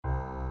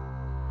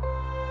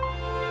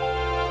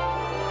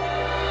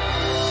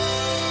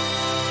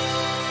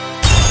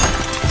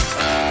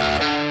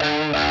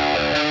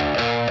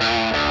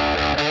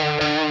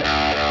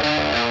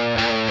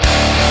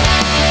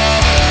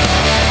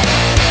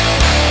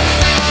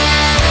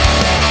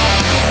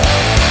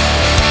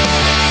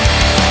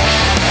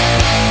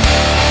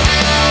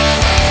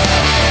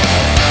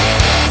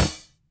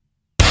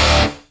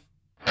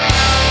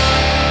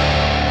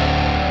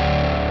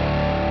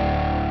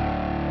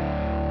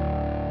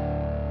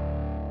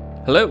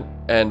Hello,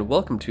 and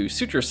welcome to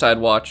Suture Side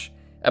Watch,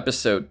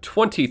 episode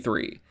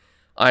 23.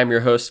 I'm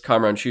your host,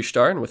 Kamran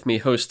Shushtar, and with me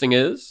hosting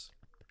is...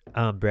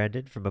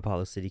 Brandon from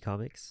Apollo City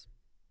Comics.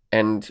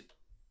 And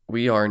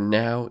we are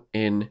now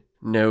in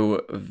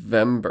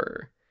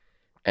November.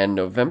 And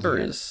November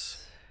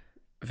is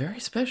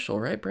very special,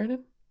 right,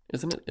 Brandon?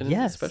 Isn't it? Isn't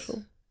it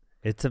special?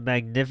 It's a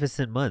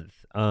magnificent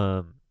month.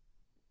 One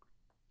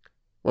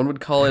would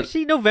call it...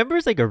 Actually, November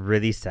is like a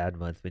really sad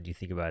month when you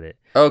think about it.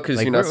 Oh,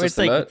 because you're not supposed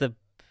to nut?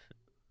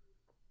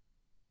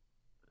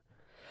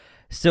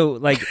 So,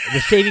 like, the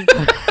shaving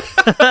part...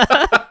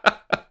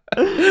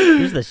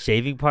 There's the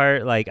shaving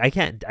part. Like, I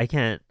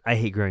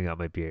hate growing out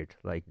my beard.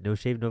 Like, no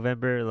shave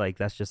November. Like,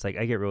 that's just like,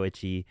 I get real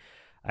itchy.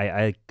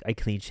 I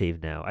clean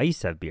shave now. I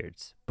used to have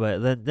beards.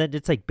 But then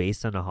it's like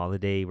based on a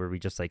holiday where we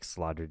just like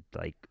slaughtered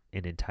like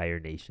an entire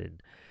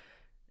nation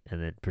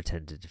and then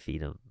pretended to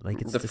feed them.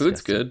 Like, it's the disgusting.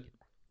 food's good.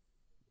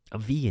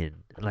 I'm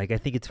vegan. Like, I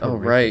think it's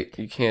horrific. Oh, right.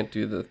 You can't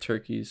do the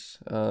turkeys.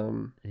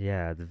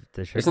 Yeah, the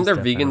turkey Isn't there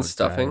stuff vegan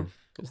stuffing?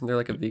 Isn't there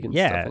like a vegan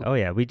stuffing? Oh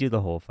yeah, we do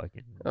the whole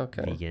fucking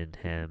vegan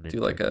ham and do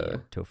like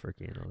a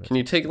tofurkey and all that. Can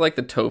you take like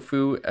the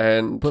tofu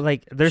and but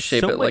like there's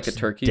shape so it much like a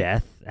turkey?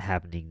 Death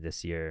happening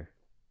this year.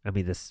 I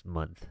mean this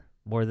month.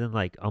 More than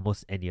like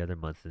almost any other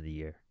month of the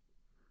year.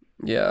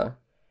 Yeah.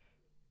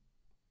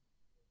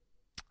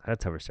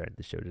 That's how we're starting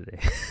the show today.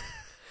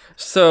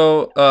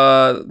 So,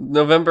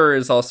 November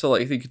is also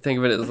like, you could think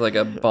of it as like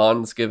a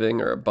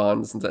Bondsgiving or a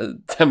Bonds in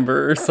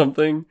September or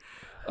something.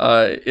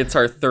 It's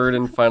our third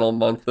and final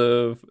month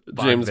of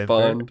James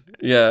Bond.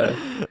 Yeah.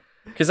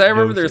 Because I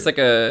remember there's like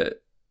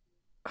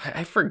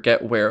I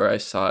forget where I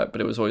saw it,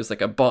 but it was always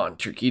like a Bond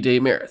Turkey Day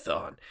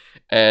Marathon.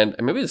 And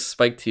maybe it was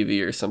Spike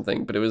TV or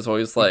something, but it was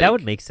always like... That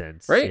would make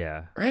sense. Right?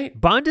 Yeah. Right?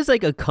 Bond is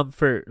like a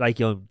comfort, like,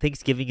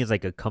 Thanksgiving is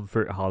like a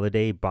comfort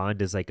holiday.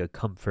 Bond is like a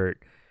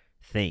comfort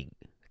thing.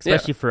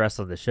 Especially for us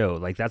on the show.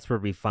 Like, that's where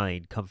we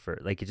find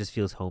comfort. Like, it just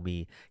feels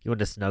homey. You want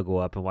to snuggle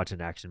up and watch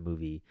an action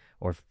movie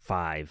or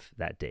 5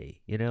 that day,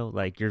 you know?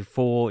 Like, you're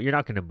full. You're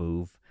not going to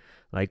move.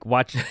 Like,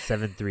 watch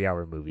 7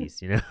 3-hour movies,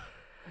 you know?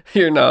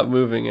 You're not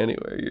moving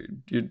anywhere.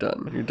 You're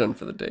done. You're done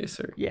for the day,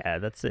 sir. Yeah,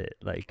 that's it.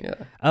 Like,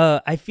 yeah.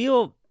 I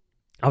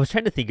was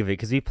trying to think of it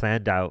because we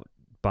planned out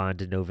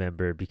Bond in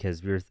November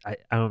because I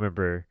don't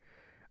remember.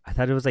 I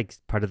thought it was like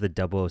part of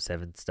the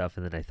 007 stuff,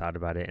 and then I thought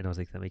about it, and I was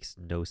like, that makes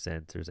no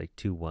sense. There's like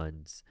 2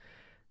 1s,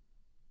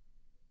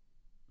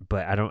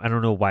 but I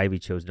don't know why we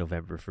chose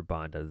November for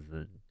Bond, other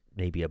than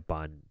maybe a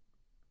Bond.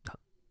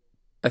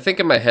 I think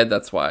in my head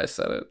that's why I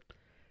said it,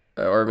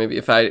 or maybe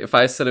if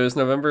I said it was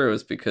November, it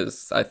was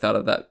because I thought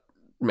of that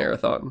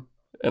marathon,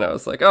 and I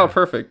was like, oh,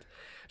 perfect.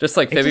 Just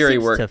like February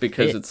worked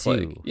because it's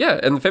like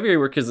and February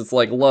worked because it's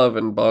like love,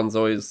 and Bond's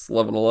always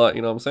loving a lot.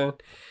 You know what I'm saying?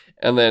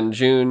 And then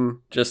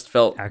June just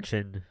felt...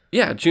 Action.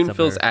 Yeah, June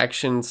feels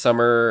action,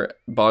 summer.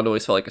 Bond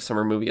always felt like a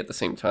summer movie at the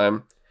same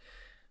time.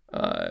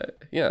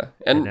 Yeah.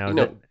 And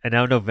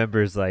now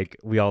November is like,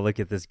 we all look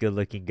at this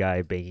good-looking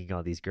guy banging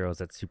all these girls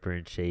that's super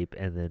in shape,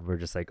 and then we're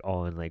just like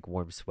all in like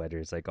warm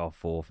sweaters, like all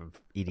full from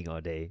eating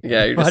all day.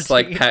 Yeah, you're just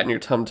like patting your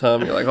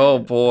tum-tum. You're like, oh,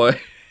 boy.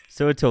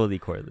 So it totally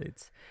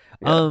correlates.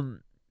 Yeah.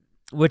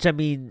 Which, I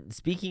mean,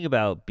 speaking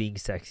about being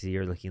sexy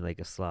or looking like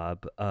a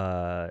slob,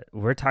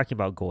 we're talking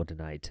about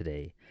GoldenEye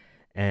today.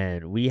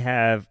 And we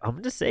have, I'm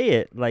going to say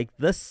it, like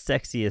the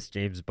sexiest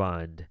James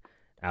Bond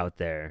out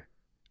there,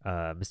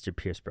 Mr.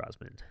 Pierce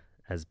Brosnan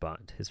as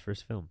Bond, his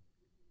first film.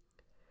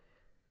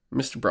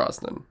 Mr.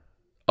 Brosnan,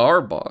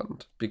 our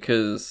Bond,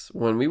 because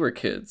when we were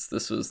kids,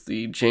 this was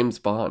the James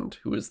Bond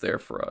who was there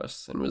for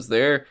us and was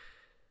there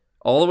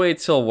all the way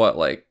till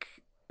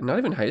not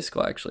even high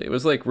school, actually. It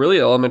was like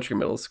really elementary,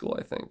 middle school,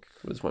 I think,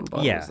 was when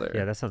Bond was there.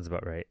 Yeah, that sounds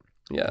about right.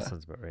 Yeah. That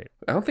sounds about right.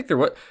 I don't think there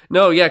was...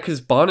 No, yeah,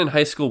 because Bond in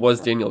high school was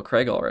Daniel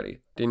Craig already.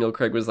 Daniel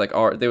Craig was like...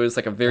 There was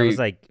like a very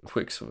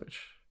quick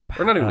switch.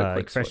 Or not even a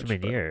quick switch.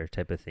 Freshman year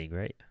type of thing,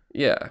 right?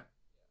 Yeah.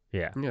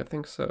 Yeah. Yeah, I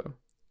think so.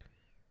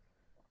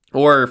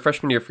 Or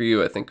freshman year for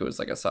you, I think it was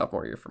like a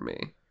sophomore year for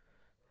me.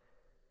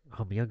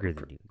 I'm younger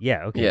than you.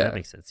 Yeah, okay, that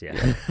makes sense, yeah.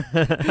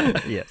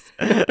 Yes.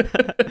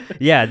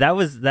 Yeah, that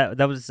was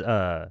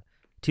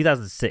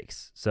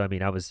 2006. So I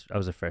mean, I was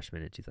a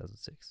freshman in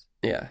 2006.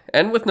 Yeah,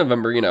 and with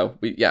November,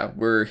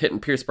 we're hitting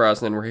Pierce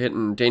Brosnan, we're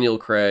hitting Daniel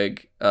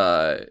Craig,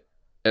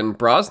 and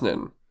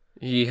Brosnan.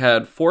 He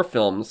had 4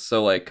 films,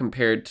 so like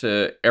compared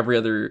to every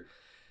other,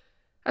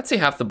 I'd say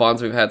half the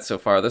Bonds we've had so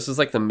far, this is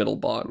like the middle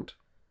Bond.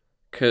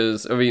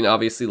 Because I mean,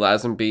 obviously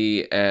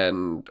Lazenby,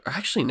 and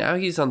actually now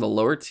he's on the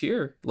lower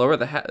tier,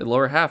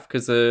 lower half,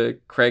 because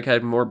Craig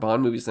had more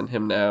Bond movies than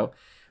him now,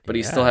 but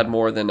he still had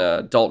more than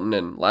Dalton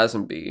and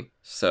Lazenby.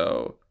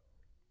 So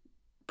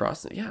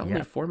Brosnan,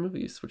 only 4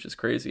 movies, which is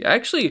crazy.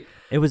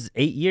 It was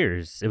 8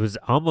 years. He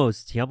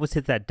almost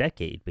hit that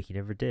decade, but he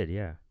never did.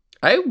 Yeah,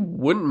 I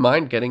wouldn't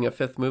mind getting a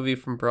 5th movie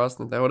from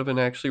Brosnan. That would have been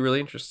actually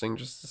really interesting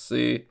just to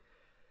see.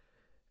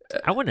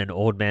 I want an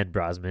old man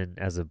Brosnan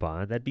as a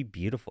Bond. That'd be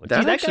beautiful.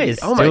 That guy is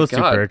still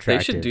super attractive.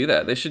 They should do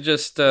that. They should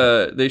just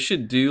they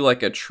should do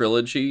like a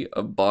trilogy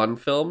of Bond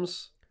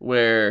films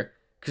where,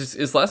 because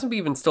is Lazenby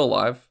even still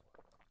alive?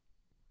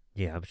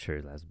 Yeah, I'm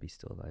sure Lazenby's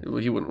still alive.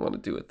 Well, he wouldn't want to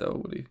do it though,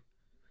 would he?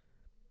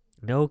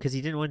 No, because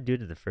he didn't want to do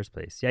it in the first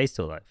place. Yeah, he's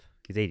still alive.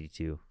 He's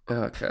 82.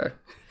 Okay.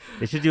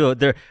 They should do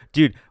it.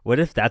 Dude, what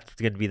if that's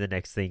going to be the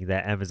next thing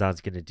that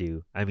Amazon's going to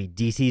do? I mean,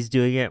 DC's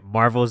doing it.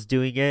 Marvel's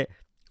doing it.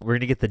 We're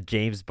going to get the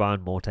James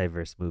Bond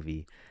multiverse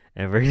movie.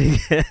 And we're going to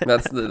get...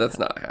 That's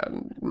not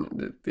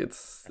happening.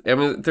 I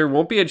mean, there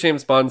won't be a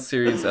James Bond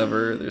series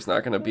ever. There's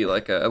not going to be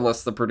like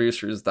unless the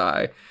producers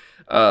die.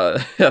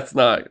 That's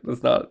not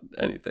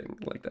anything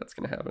like that's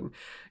going to happen.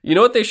 You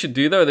know what they should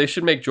do though? They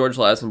should make George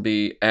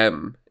Lazenby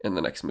M in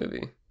the next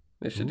movie.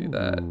 They should do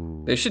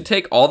that. They should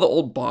take all the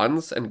old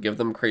Bonds and give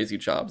them crazy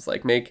jobs.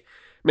 Like make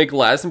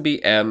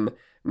Lazenby M,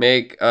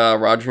 make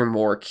Roger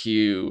Moore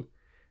Q,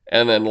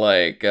 and then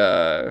like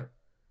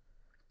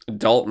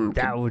Dalton.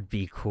 That would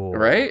be cool.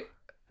 Right?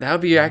 That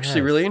would be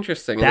actually really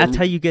interesting. That's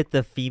how you get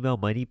the female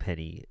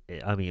Moneypenny.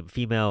 I mean,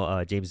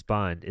 female James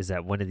Bond is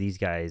that one of these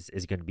guys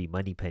is going to be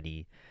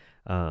Moneypenny.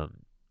 And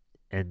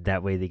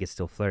that way they can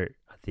still flirt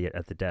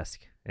at the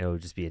desk. It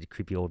would just be a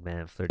creepy old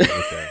man flirting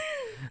with her.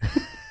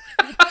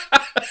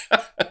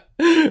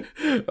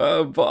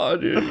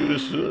 Bond,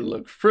 this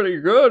looks pretty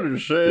good.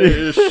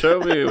 Show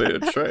me your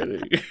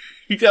training.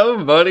 You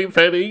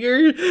Moneypenny,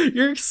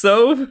 you're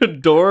so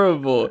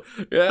adorable.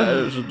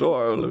 Yeah, it's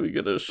adorable. Let me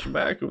get a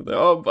smack of that.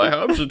 Oh, my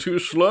arms are too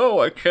slow.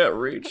 I can't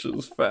reach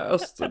as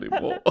fast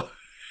anymore.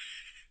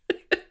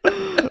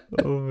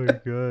 Oh my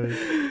god.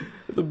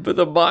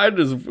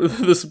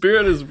 The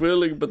spirit is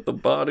willing, but the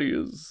body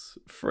is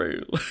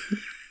frail.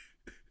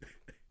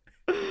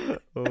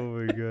 Oh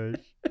my gosh.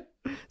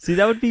 See,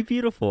 that would be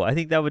beautiful. I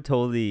think that would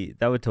totally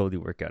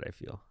work out, I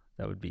feel.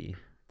 That'd be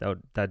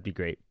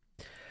great.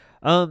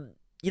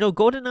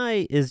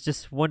 GoldenEye is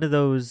just one of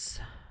those.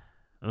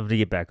 I'm gonna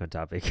get back on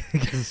topic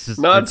because it's just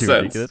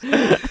nonsense.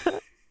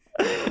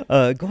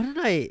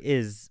 GoldenEye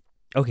is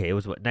okay. It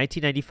was what,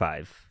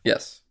 1995.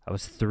 Yes, I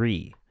was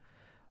 3.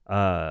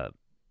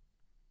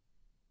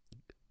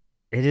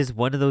 It is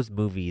one of those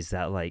movies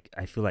that like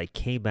I feel like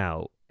came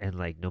out and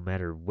like no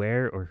matter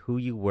where or who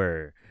you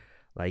were,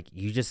 like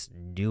you just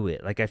knew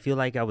it. Like I feel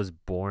like I was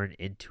born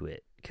into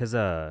it because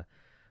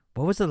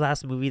what was the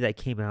last movie that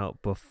came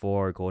out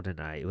before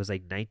GoldenEye? It was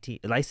like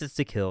License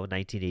to Kill,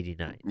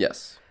 1989.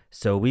 Yes.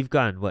 So we've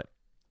gone what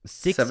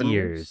 7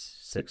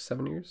 years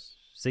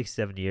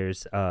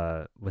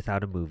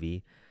without a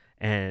movie,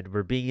 and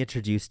we're being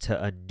introduced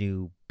to a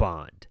new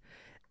Bond.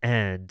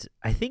 And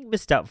I think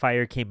Miss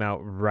Doubtfire came out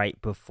right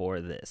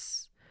before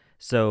this.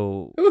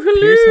 So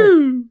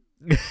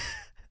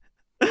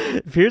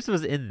Pierce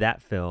was in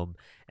that film,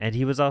 and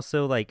he was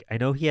also like, I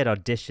know he had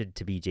auditioned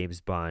to be James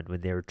Bond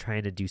when they were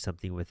trying to do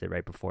something with it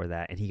right before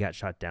that, and he got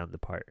shot down the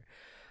part.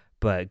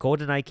 But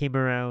GoldenEye came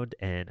around,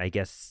 and I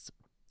guess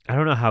I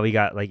don't know how he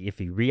got, like, if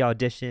he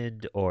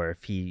re-auditioned or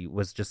if he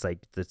was just like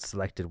the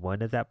selected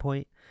one at that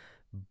point.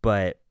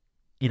 But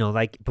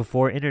like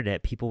before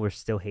internet, people were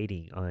still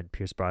hating on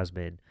Pierce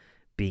Brosnan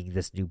being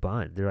this new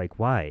Bond. They're like,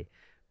 why?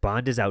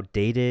 Bond is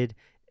outdated.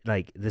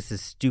 Like, this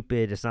is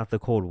stupid. It's not the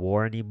Cold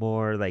War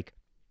anymore. Like,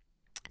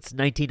 it's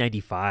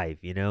 1995,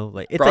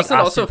 like it's Brosnan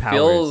like also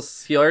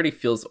he already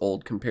feels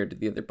old compared to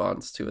the other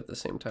Bonds too at the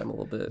same time a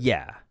little bit.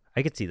 Yeah,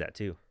 I could see that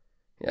too.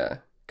 Yeah,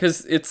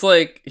 because it's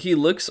like he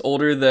looks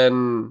older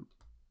than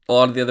a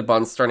lot of the other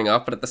Bonds starting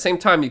off, but at the same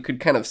time you could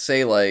kind of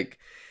say like,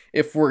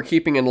 if we're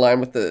keeping in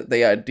line with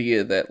the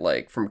idea that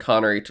like from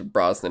Connery to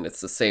Brosnan it's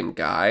the same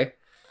guy,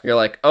 you're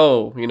like,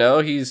 oh,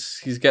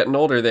 he's getting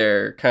older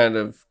there, kind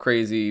of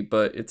crazy,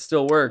 but it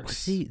still works. Well,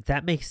 see,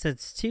 that makes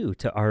sense too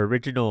to our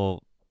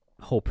original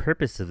whole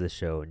purpose of the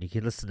show, and you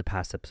can listen to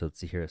past episodes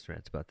to hear us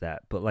rant about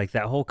that. But like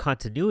that whole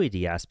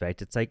continuity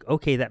aspect, it's like,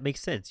 okay, that makes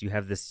sense. You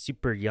have this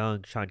super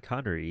young Sean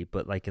Connery,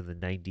 but like in the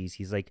 90s,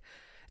 he's like,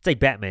 it's like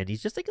Batman.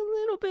 He's just like a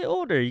little bit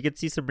older. You can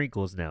see some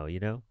wrinkles now,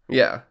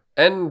 Yeah,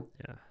 and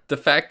the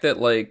fact that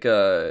like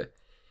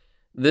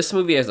this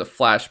movie has a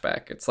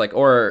flashback, it's like,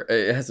 or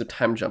it has a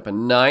time jump, a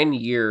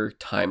 9-year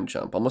time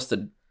jump, almost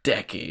a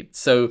decade.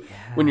 So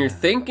when you're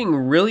thinking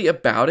really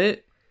about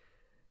it,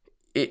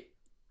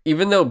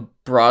 even though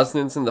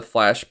Brosnan's in the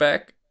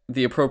flashback,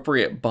 the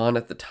appropriate Bond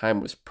at the time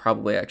was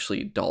probably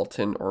actually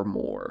Dalton or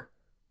Moore,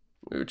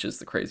 which is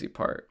the crazy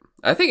part.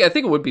 I think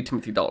it would be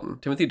Timothy Dalton.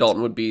 Timothy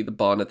Dalton would be the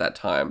Bond at that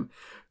time.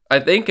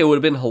 I think it would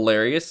have been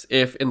hilarious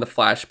if in the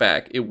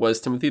flashback it was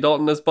Timothy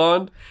Dalton as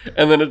Bond,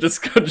 and then it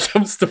just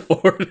jumps to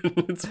Ford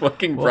and it's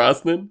fucking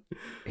Brosnan.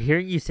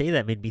 Hearing you say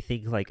that made me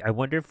think, like, I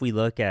wonder if we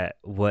look at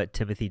what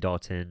Timothy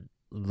Dalton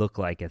looked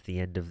like at the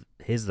end of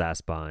his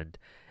last Bond,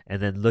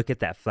 and then look at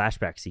that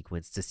flashback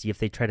sequence to see if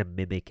they try to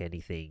mimic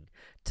anything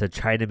to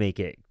try to make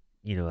it,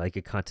 like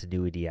a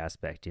continuity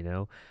aspect,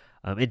 in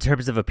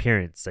terms of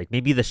appearance, like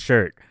maybe the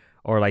shirt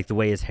or like the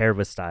way his hair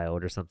was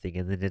styled or something,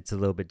 and then it's a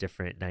little bit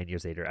different 9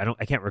 years later.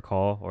 I can't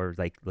recall or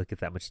like look at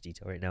that much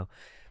detail right now,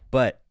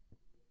 but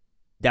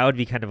that would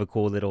be kind of a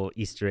cool little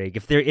Easter egg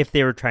if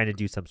they were trying to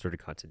do some sort of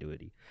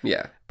continuity.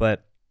 Yeah,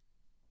 but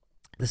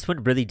this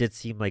one really did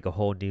seem like a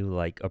whole new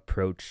like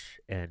approach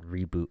and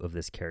reboot of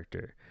this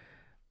character.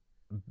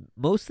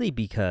 Mostly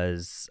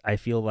because I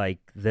feel like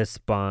this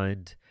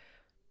Bond,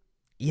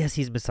 yes,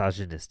 he's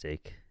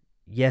misogynistic.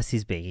 Yes,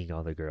 he's banging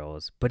all the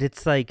girls, but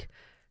it's like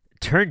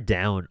turned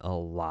down a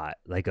lot,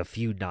 like a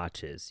few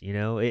notches.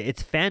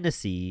 It's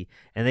fantasy,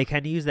 and they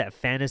kind of use that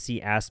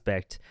fantasy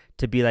aspect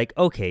to be like,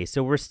 okay,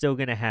 so we're still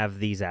gonna have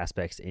these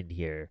aspects in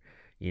here,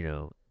 you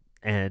know,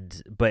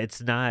 but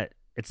it's not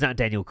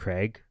Daniel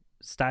Craig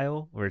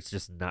style, where it's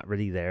just not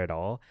really there at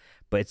all.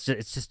 But it's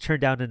just turned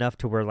down enough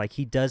to where like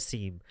he does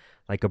seem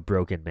like a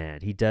broken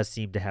man. He does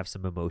seem to have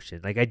some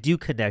emotion. Like I do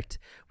connect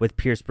with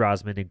Pierce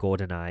Brosnan in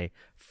GoldenEye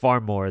far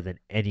more than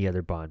any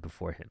other Bond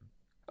before him.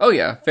 Oh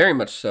yeah, very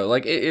much so.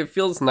 Like it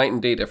feels night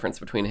and day difference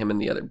between him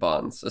and the other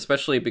Bonds,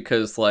 especially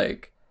because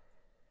like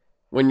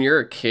when you're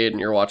a kid and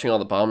you're watching all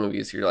the Bond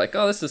movies, you're like,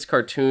 oh, this is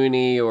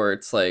cartoony, or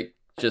it's like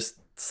just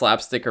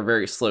slapstick or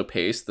very slow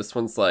paced. This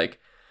one's like,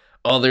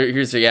 oh,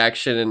 here's the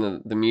action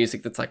and the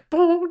music that's like,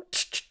 boom,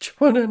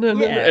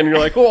 Yeah. and you're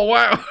like, oh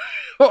wow,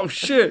 oh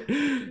shit,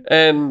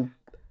 and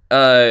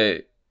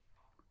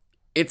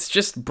it's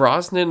just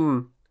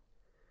Brosnan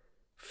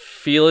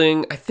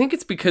feeling. I think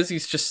it's because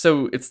he's just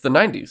so. It's the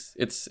 '90s.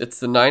 It's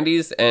the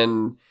 '90s,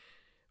 and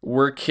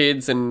we're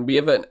kids, and we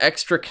have an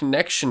extra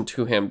connection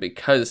to him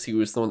because he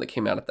was the one that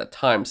came out at that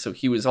time. So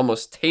he was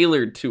almost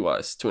tailored to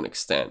us to an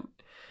extent.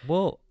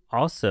 Well,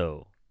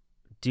 also,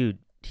 dude,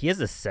 he has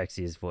the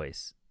sexiest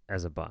voice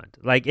as a Bond.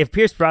 Like, if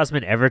Pierce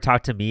Brosnan ever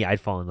talked to me, I'd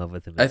fall in love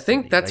with him. I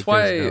think that's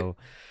why.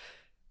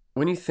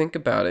 When you think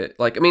about it,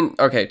 like, I mean,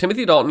 okay,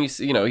 Timothy Dalton, he's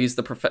the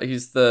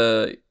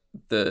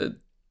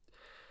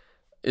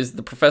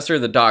professor,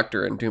 the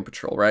doctor in Doom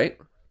Patrol, right?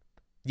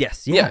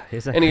 Yes, yeah.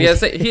 And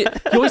he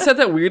always had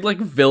that weird like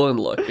villain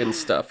look and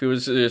stuff. He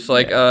was just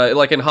like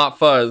like in Hot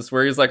Fuzz,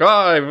 where he's like,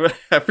 oh,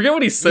 I forget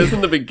what he says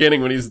in the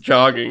beginning when he's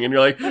jogging, and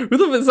you're like, who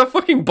the is that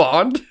fucking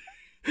Bond?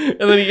 And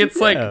then he gets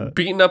like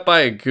beaten up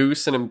by a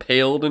goose and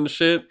impaled and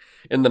shit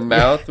in the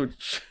mouth,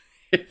 which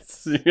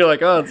you're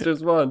like, oh, it's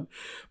just Bond.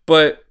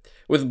 But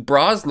with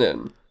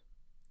Brosnan,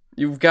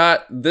 you've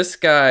got this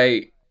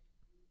guy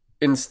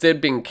instead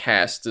being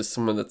cast as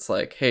someone that's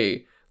like,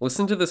 hey,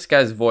 listen to this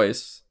guy's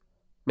voice,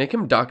 make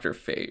him Dr.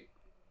 Fate.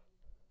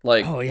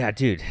 Like, oh yeah,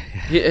 dude,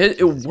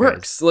 it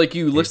works. Like,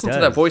 you listen to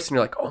that voice and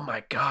you're like, oh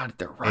my god,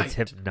 they're right. It's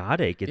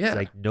hypnotic. It's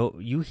like, no,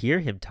 you hear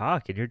him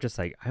talk and you're just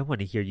like, I want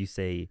to hear you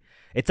say.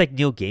 It's like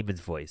Neil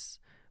Gaiman's voice,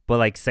 but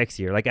like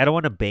sexier. Like, I don't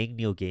want to bang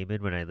Neil Gaiman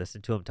when I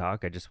listen to him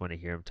talk. I just want to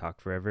hear him talk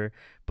forever.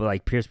 But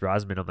like Pierce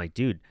Brosnan, I'm like,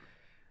 dude,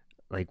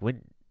 like,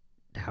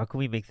 how can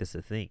we make this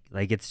a thing?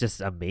 Like, it's just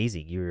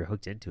amazing. You're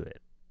hooked into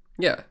it.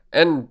 Yeah,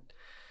 and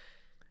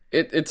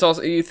it's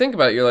also, you think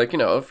about it, you're like,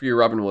 if you're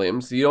Robin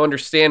Williams, you don't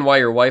understand why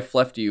your wife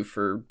left you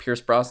for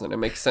Pierce Brosnan. It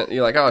makes sense.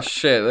 You're like, oh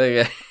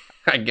shit,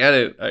 I get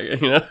it.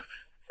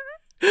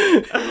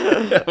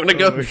 I'm gonna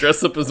go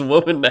dress up as a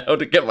woman now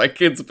to get my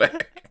kids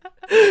back.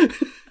 That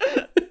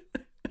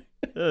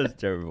was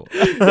terrible.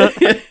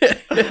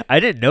 I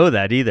didn't know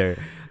that either.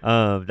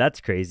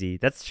 That's crazy.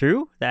 That's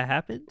true. That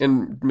happened.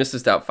 And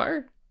Mrs.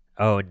 Doubtfire.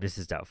 Oh, and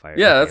Mrs. Doubtfire.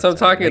 Yeah, that's what I'm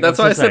talking. Like, that's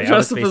why I said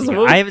dress up as a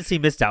woman. I haven't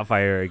seen Miss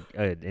Doubtfire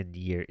in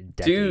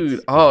decades.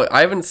 Dude, I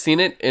haven't seen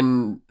it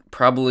in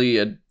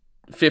probably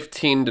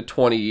 15 to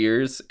 20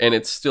 years, and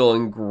it's still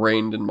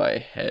ingrained in my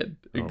head.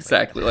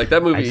 Exactly. Like,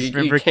 that movie,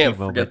 you can't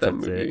forget that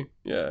movie.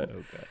 Yeah.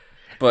 Okay.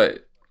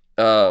 But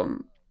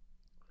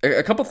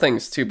a couple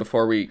things, too,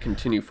 before we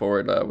continue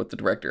forward with the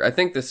director. I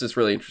think this is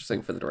really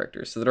interesting for the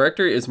director. So the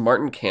director is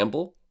Martin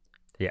Campbell.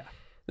 Yeah.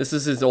 This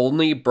is his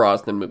only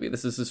Brosnan movie.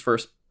 This is his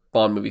first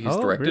Bond movie he's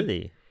directed.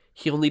 Really?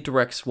 He only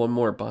directs one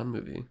more Bond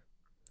movie.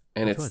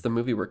 And Which it's one? the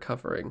movie we're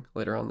covering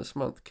later on this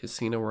month,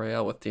 Casino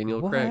Royale with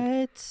Daniel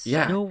Craig.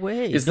 Yeah. No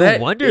way. Is no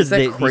that wonder is that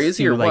these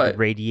crazy two, or what? Like,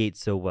 radiate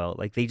so well.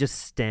 Like, they just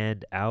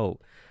stand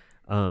out.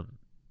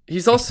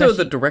 He's also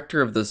the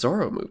director of the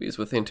Zorro movies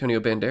with Antonio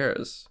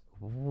Banderas.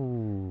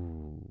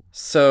 Ooh.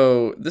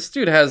 So this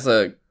dude has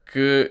a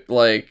good,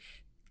 like,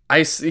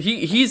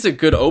 he's a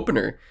good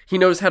opener. He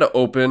knows how to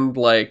open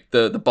like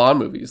the Bond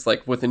movies.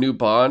 Like, with a new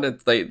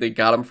Bond, they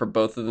got him for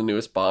both of the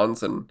newest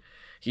Bonds, and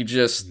he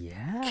just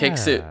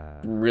kicks it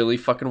really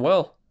fucking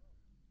well.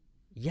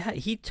 Yeah,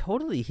 he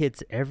totally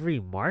hits every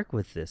mark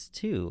with this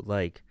too.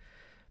 Like,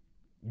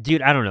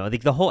 dude, I don't know.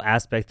 Like, the whole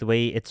aspect, the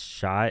way it's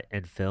shot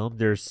and filmed,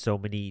 there's so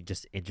many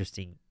just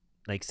interesting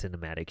like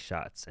cinematic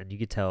shots, and you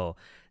could tell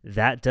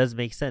that does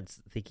make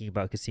sense thinking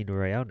about Casino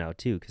Royale now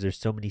too, because there's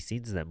so many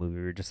scenes in that movie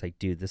where you're just like,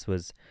 dude, this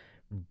was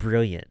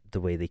brilliant the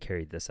way they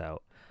carried this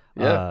out.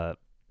 Yeah.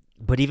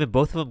 But even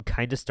both of them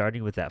kind of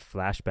starting with that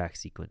flashback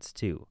sequence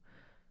too.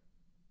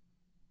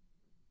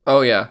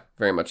 Oh yeah,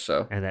 very much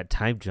so. And that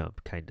time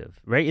jump, kind of,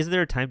 right? Isn't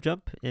there a time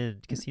jump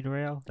in Casino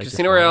Royale? Like,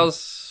 Casino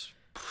Royale's,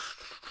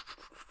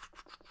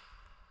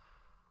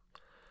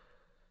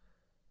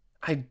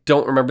 I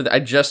don't remember that. I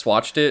just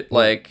watched it.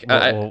 Like,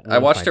 I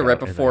watched it right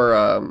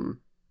before.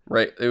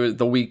 Right, it was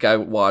the week I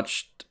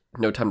watched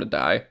No Time to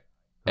Die,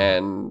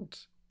 and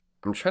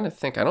I'm trying to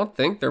think. I don't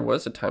think there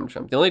was a time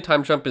jump. The only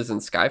time jump is in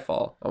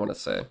Skyfall, I want to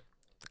say.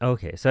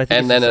 Okay, so I think,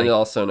 and then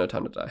also No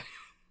Time to Die.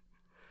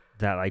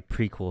 that like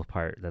prequel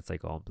part that's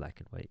like all in black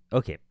and white.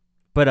 Okay,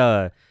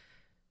 but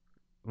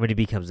when he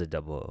becomes a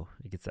 00,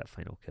 he gets that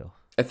final kill.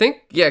 I think,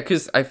 yeah,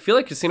 because I feel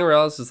like Casino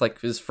Royale is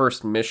like his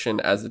first mission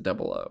as a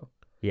 00.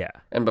 Yeah.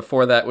 And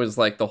before that was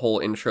like the whole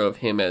intro of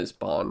him as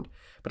Bond.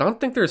 But I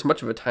don't think there's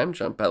much of a time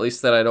jump, at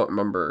least that I don't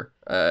remember.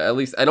 At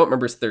least I don't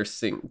remember there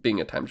being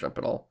a time jump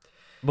at all.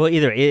 Well,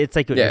 either it's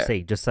like what you're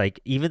saying, just like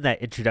even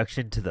that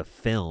introduction to the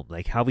film,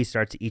 like how we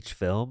start to each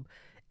film,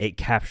 it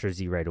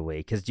captures you right away.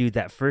 Because dude,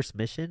 that first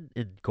mission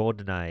in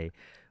GoldenEye,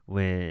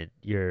 when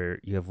you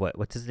have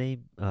what's his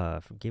name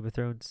from Game of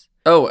Thrones?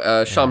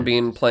 Oh, Sean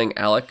Bean playing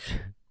Alec.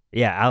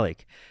 Yeah,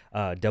 Alec,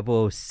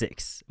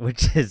 006,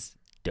 which is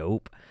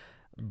dope.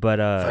 But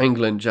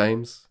England,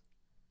 James.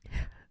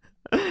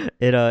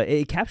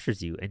 it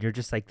captures you, and you're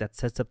just like, that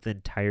sets up the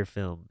entire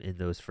film in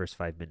those first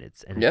 5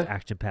 minutes, and it's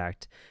action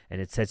packed,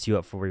 and it sets you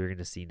up for what you're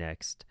gonna see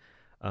next.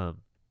 But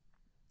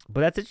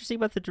that's interesting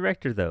about the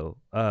director, though.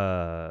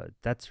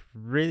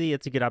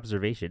 It's a good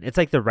observation. It's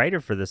like the writer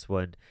for this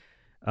one.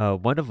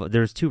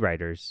 There's two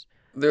writers.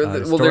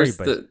 There's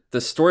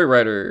the story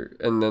writer,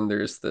 and then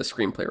there's the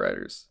screenplay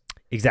writers.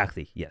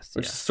 Exactly. Yes.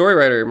 Which the story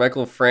writer,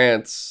 Michael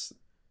France,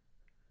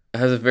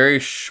 has a very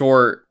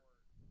short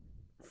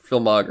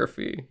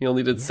filmography. He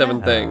only did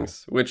 7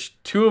 things,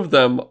 which 2 of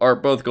them are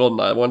both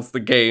GoldenEye. One's the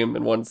game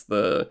and one's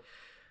the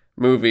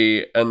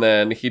movie. And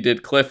then he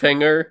did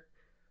Cliffhanger,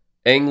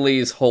 Ang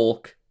Lee's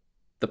Hulk,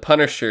 the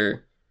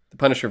Punisher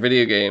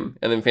video game,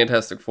 and then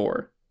Fantastic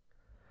Four.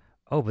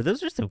 Oh, but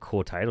those are some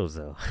cool titles,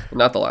 though.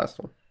 Not the last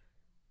one.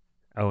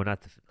 Oh,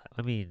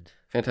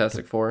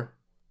 Fantastic Four.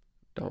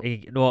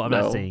 I'm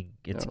not saying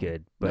it's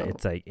good, but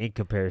it's like in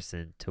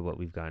comparison to what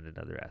we've gotten in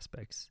other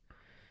aspects,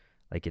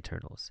 like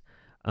Eternals.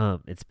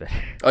 It's better.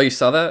 Oh, you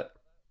saw that?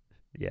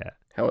 Yeah.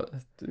 How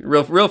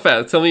real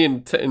fast? Tell me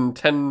in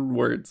 10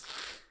 words.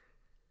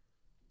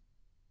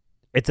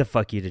 It's a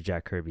fuck you to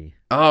Jack Kirby.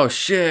 Oh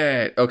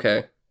shit!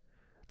 Okay.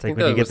 It's like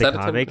when you get the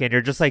comic and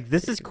you're just like,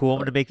 "This is cool. I'm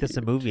gonna make this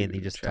a movie," and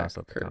you just toss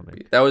out the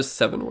comic. That was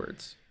 7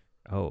 words.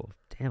 Oh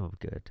damn! I'm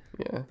good.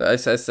 Yeah, I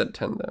said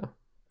 10 though.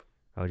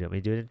 Oh, do you want me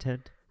to do it in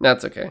 10? No,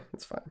 it's okay.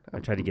 It's fine. I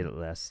try to get it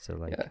less. So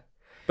like, yeah.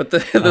 But the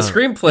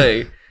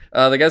screenplay,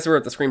 the guys who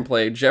wrote the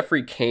screenplay,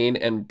 Jeffrey Kane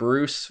and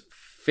Bruce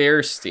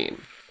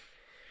Fairstein.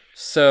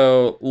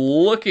 So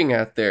looking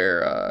at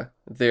their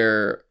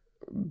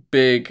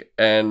big,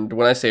 and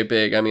when I say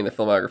big, I mean the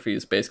filmography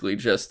is basically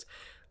just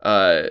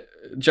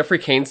Jeffrey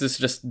Kane's is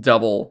just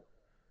double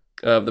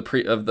of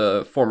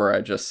the former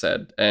I just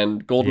said,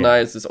 and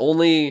GoldenEye is his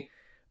only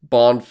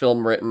Bond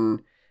film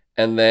written,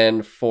 and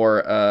then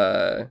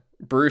for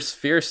Bruce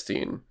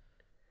Fairstein,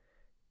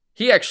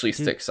 he actually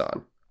sticks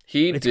on.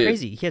 It's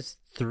crazy. He has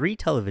 3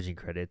 television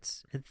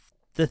credits, and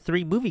the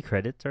 3 movie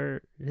credits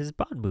are his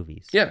Bond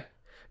movies. Yeah.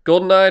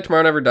 GoldenEye,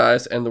 Tomorrow Never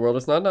Dies, and The World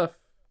Is Not Enough.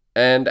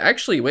 And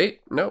actually, wait,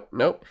 nope.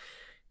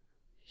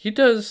 He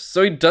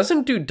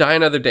doesn't do Die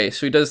Another Day.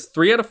 So he does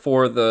 3 out of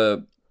 4 of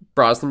the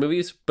Brosnan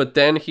movies, but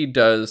then he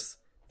does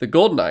the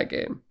GoldenEye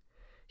game.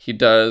 He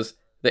does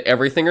the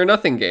Everything or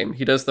Nothing game.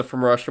 He does the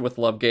From Russia with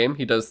Love game.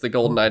 He does the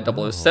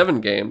GoldenEye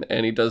 007 game,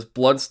 and he does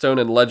Bloodstone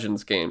and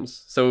Legends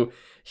games. So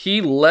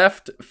he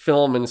left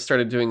film and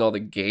started doing all the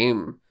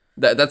game.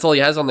 That's all he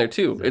has on there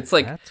too. It's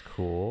like, that's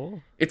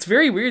cool. It's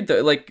very weird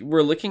that like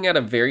we're looking at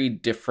a very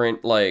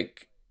different,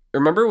 like,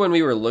 remember when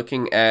we were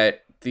looking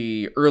at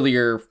the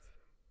earlier,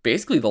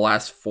 basically the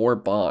last 4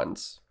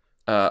 Bonds,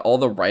 all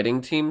the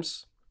writing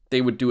teams, they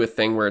would do a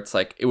thing where it's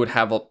like it would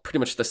have pretty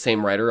much the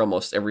same writer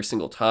almost every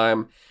single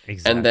time.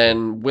 Exactly. And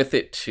then with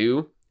it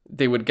too,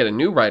 they would get a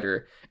new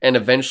writer, and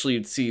eventually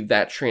you'd see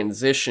that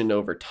transition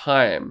over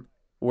time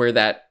where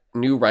that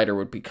new writer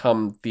would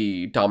become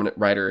the dominant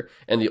writer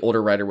and the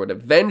older writer would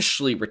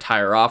eventually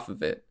retire off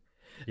of it.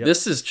 Yep.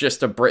 This is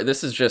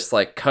just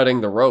like cutting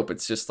the rope.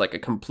 It's just like a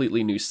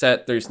completely new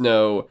set. There's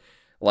no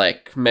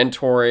like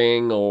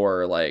mentoring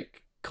or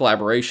like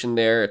collaboration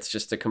there. It's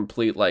just a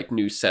complete like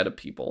new set of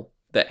people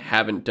that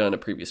haven't done a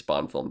previous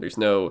Bond film.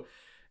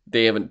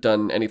 They haven't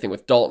done anything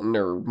with Dalton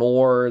or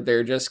Moore.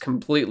 They're just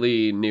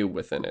completely new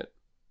within it.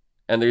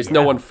 And there's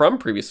no one from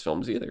previous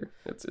films either.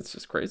 It's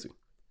just crazy.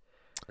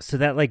 So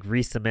that like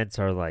re-cements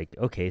are like,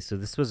 okay, so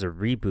this was a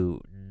reboot,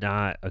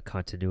 not a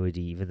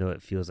continuity, even though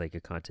it feels like a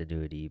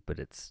continuity, but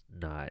it's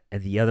not.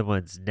 And the other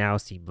ones now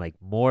seem like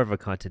more of a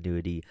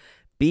continuity,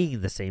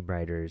 being the same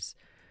writers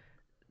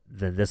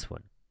than this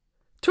one.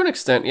 To an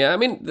extent, yeah. I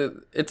mean,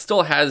 it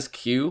still has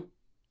Q.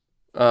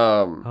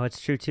 Oh,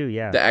 it's true too,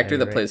 yeah. The actor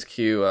that plays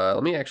Q,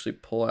 let me actually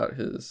pull out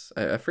his...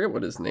 I forget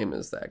what his name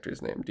is, the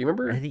actor's name. Do you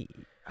remember?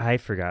 I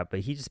forgot,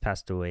 but he just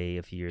passed away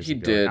a few years ago.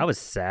 He did. I was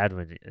sad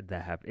when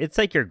that happened. It's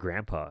like your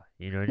grandpa,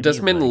 you know what I mean?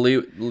 Desmond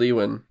like,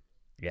 Llewellyn.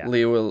 Yeah.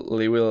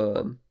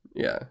 Llewellyn.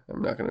 Yeah,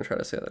 I'm not going to try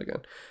to say that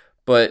again.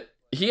 But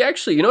he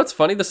actually, you know what's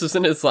funny? This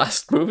isn't his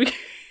last movie.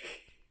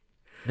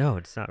 No,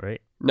 it's not,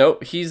 right? No,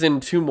 he's in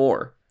 2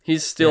 more.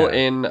 He's still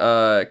in,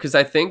 because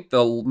I think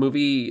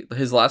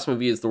his last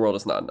movie is The World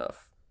Is Not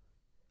Enough.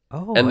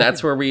 Oh, and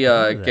that's where we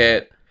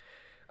get,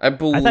 I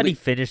thought he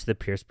finished the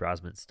Pierce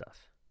Brosnan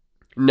stuff.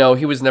 No,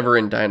 he was never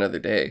in Die Another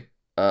Day.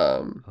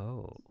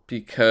 Oh.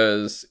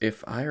 Because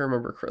if I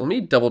remember correctly, let me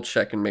double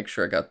check and make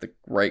sure I got the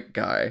right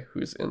guy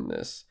who's in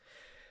this.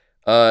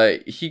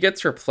 He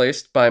gets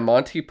replaced by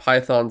Monty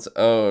Python's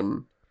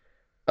own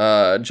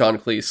John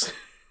Cleese.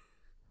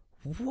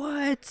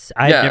 What?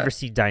 I've Yeah. never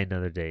seen Die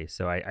Another Day,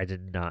 so I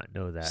did not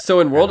know that. So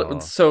in at World,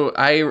 all. so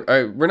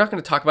we're not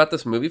going to talk about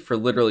this movie for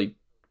literally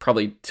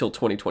probably till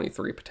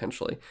 2023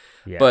 potentially.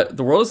 Yeah. But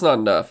The World Is Not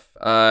Enough.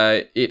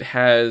 It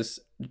has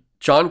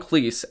John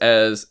Cleese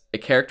as a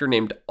character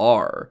named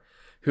R,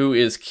 who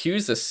is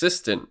Q's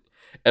assistant,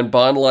 and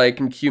Bond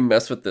and Q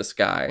mess with this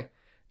guy,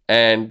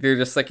 and they're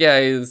just like, yeah,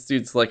 this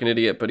dude's like an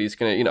idiot, but he's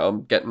gonna,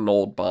 I'm getting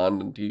old,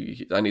 Bond,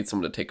 and I need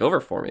someone to take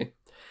over for me.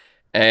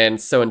 And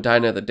so in Die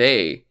Another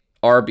Day,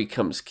 R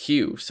becomes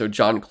Q, so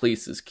John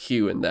Cleese is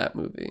Q in that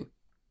movie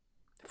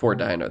for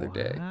Die Another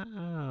Day.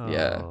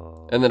 Yeah.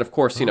 And then, of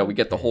course, we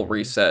get the whole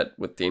reset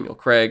with Daniel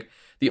Craig.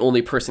 The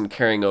only person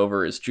carrying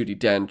over is Judi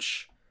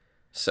Dench.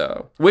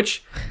 So,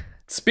 which,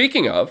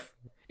 speaking of,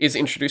 is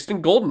introduced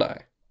in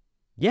GoldenEye.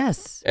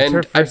 Yes. It's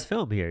her first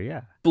film here,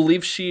 yeah.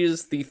 Believe she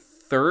is the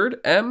third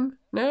M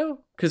now?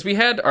 Because we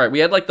had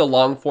like the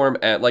long form,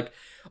 like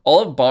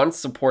all of Bond's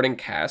supporting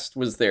cast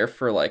was there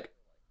for like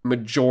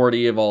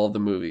majority of all of the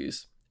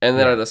movies. And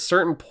then at a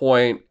certain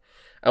point,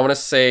 I want to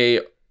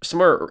say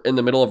somewhere in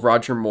the middle of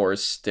Roger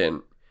Moore's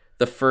stint,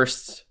 the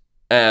first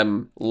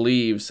M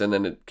leaves and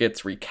then it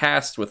gets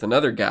recast with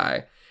another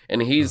guy.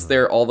 And he's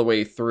there all the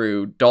way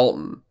through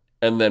Dalton.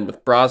 And then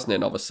with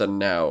Brosnan, all of a sudden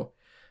now,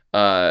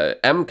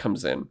 M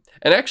comes in.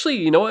 And actually,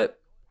 you know what?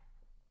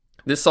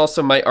 This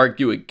also might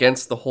argue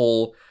against the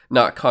whole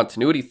not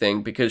continuity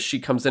thing, because she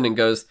comes in and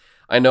goes,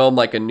 I know I'm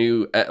like I'm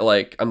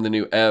the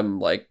new M,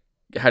 like,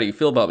 how do you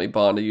feel about me,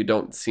 Bond? You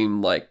don't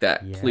seem like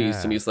that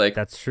pleased. And he's like,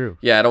 that's true.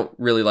 Yeah, I don't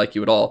really like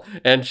you at all.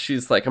 And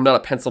she's like, I'm not a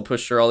pencil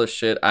pusher, all this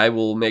shit. I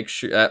will make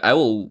sure, I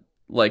will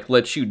like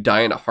let you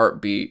die in a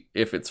heartbeat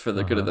if it's for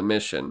the good of the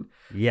mission.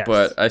 Yes.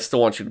 But I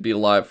still want you to be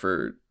alive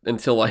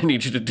until I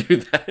need you to do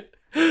that.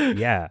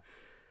 Yeah.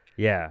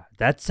 Yeah.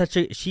 That's such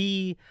a,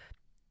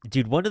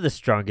 dude, one of the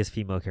strongest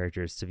female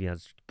characters to be on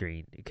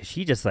screen, because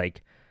she just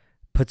like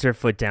puts her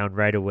foot down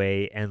right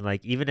away. And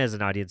like, even as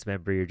an audience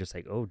member, you're just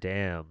like, oh,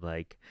 damn,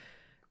 like,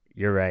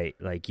 you're right.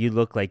 Like, you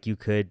look like you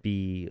could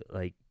be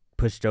like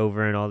pushed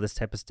over and all this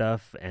type of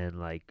stuff. And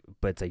like,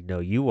 but it's like, no,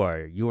 you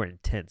are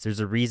intense. There's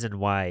a reason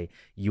why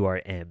you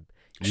are M.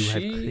 You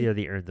have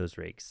clearly earned those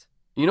ranks.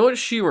 You know what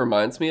she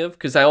reminds me of?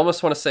 Because I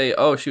almost want to say,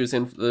 oh,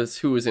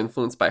 who was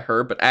influenced by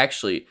her, but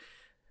actually,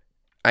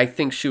 I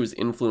think she was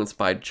influenced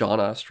by John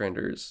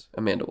Ostrander's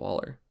Amanda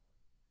Waller.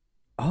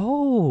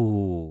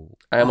 Oh.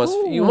 You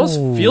almost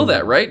feel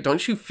that, right?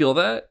 Don't you feel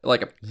that?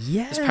 Like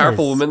this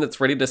powerful woman that's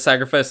ready to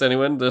sacrifice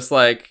anyone, just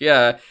like,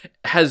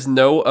 has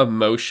no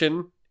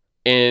emotion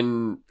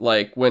in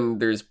like when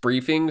there's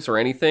briefings or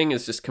anything,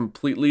 is just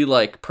completely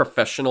like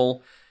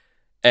professional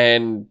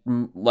and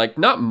like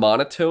not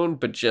monotone,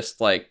 but just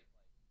like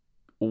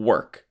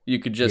work. You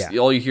could just,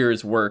 all you hear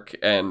is work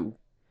and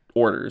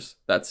orders.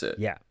 That's it.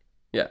 Yeah.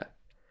 Yeah.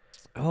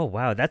 Oh,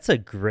 wow. That's a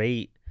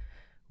great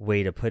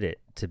way to put it,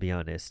 to be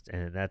honest.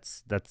 And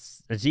that's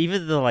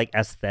even the like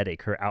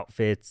aesthetic, her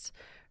outfits,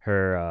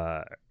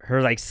 her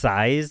like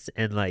size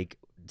and like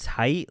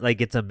height,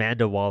 like it's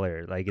Amanda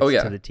Waller. Like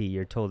it's to the T.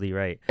 You're totally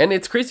right. And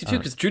it's crazy too,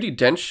 because Judi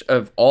Dench,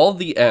 of all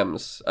the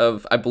M's,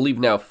 of I believe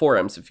now 4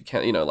 M's if you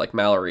count, like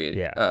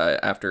Mallory,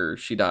 after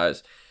she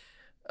dies,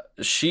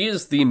 she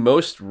is the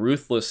most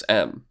ruthless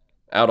M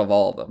out of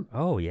all of them.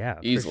 Oh yeah,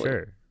 easily. For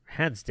sure.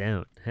 Hands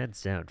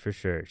down, for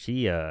sure.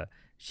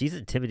 She's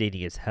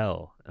intimidating as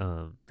hell.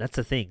 That's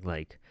the thing.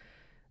 Like,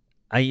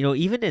 I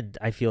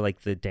feel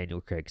like the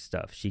Daniel Craig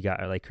stuff, she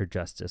got like her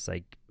justice,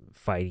 like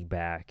fighting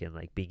back and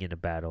like being in a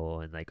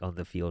battle and like on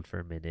the field for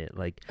a minute.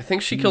 Like, I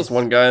think she kills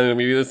one guy and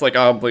maybe it's like,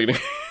 oh, I'm bleeding.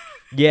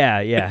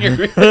 Yeah.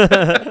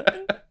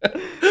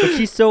 But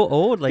she's so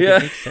old, like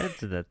it makes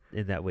sense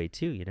in that way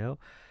too,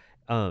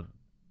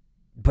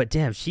 But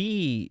damn,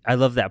 I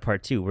love that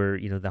part too, where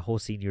the whole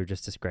scene you were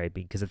just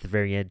describing, because at the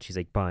very end she's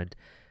like, Bond,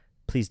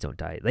 please don't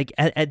die. Like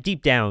at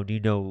deep down,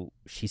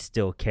 she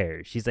still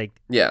cares. She's like,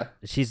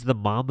 she's the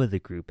mom of the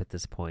group at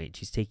this point.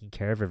 She's taking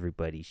care of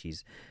everybody.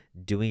 She's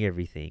doing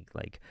everything.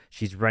 Like,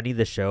 she's running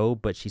the show,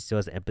 but she still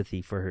has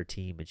empathy for her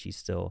team, and she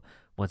still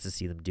wants to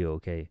see them do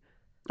okay.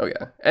 Oh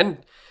yeah, and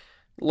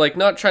like,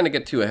 not trying to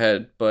get too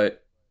ahead,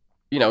 but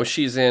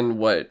she's in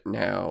what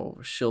now?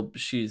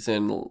 She's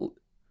in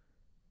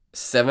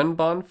 7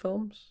 Bond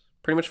films,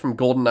 pretty much from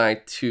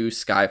GoldenEye to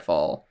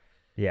Skyfall.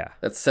 Yeah,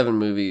 that's 7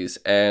 movies,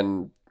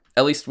 and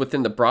at least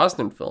within the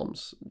Brosnan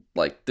films,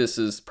 like, this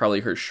is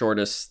probably her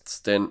shortest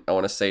stint. I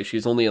want to say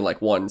she's only in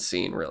like 1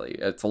 scene, really.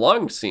 It's a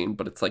long scene,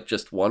 but it's like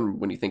just one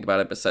when you think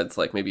about it, besides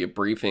like maybe a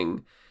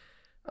briefing.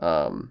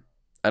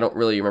 I don't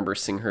really remember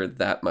seeing her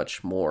that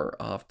much more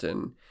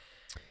often.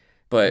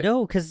 But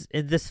no, because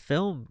in this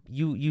film,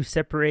 you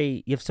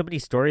separate, you have so many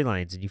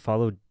storylines and you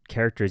follow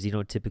characters you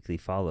don't typically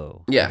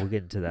follow. Yeah. We'll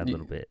get into that a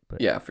little bit. But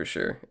yeah, for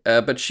sure.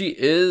 But she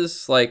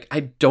is like, I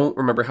don't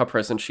remember how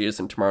present she is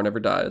in Tomorrow Never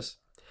Dies.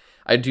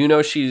 I do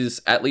know she's,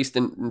 at least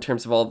in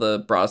terms of all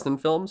the Brosnan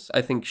films,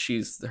 I think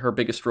her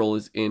biggest role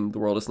is in The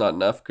World Is Not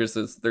Enough,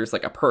 because there's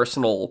like a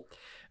personal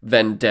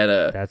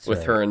vendetta That's with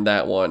right. her in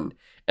that one.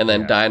 And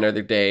then Yeah. Die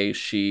Another Day,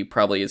 she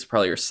probably is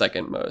her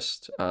second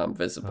most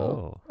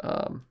visible.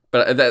 Oh.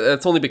 But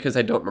that's only because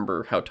I don't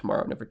remember how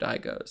Tomorrow Never Die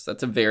goes.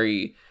 That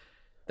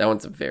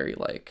one's a very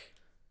like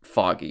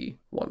foggy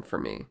one for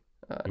me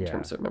in Yeah.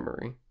 terms of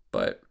memory.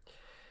 But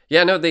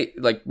yeah, no,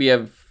 we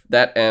have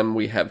that M,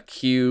 we have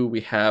Q,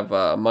 we have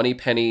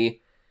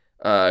Moneypenny,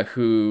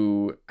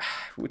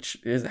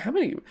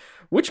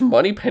 which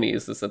Moneypenny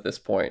is this at this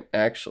point,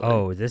 actually?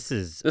 Oh, this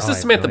is This I is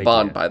have Samantha no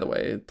Bond, idea. by the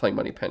way, playing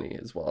Moneypenny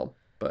as well.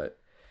 But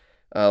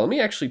let me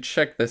actually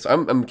check this.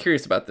 I'm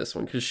curious about this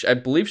one because I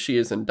believe she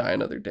is in Die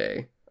Another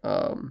Day.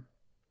 I'm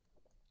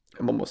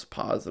almost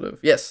positive.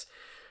 Yes.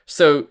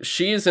 So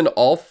she is in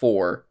all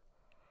 4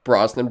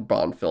 Brosnan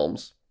Bond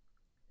films.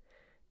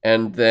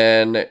 And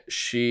then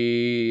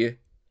she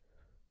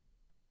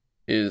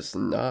is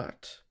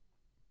not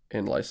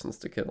in License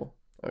to Kill.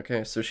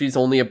 Okay, so she's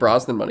only a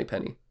Brosnan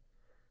Moneypenny.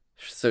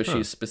 So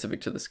she's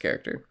specific to this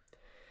character.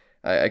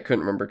 I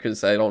couldn't remember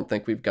because I don't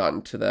think we've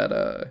gotten to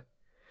that.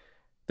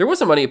 There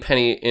was a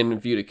Moneypenny in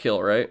View to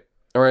Kill, right?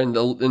 Or in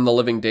the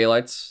Living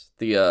Daylights,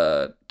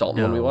 the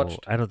Dalton one we watched.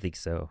 I don't think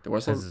so. There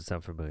wasn't? Doesn't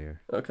sound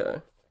familiar.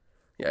 Okay.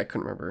 Yeah, I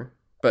couldn't remember.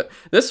 But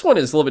this one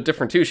is a little bit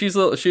different too. She's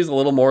a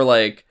little more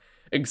like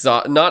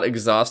not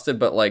exhausted,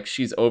 but like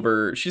she's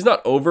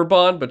not over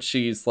Bond, but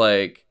she's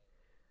like,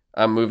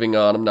 I'm moving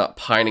on. I'm not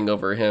pining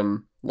over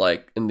him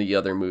like in the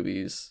other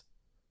movies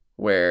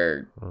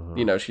where,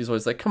 she's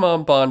always like, come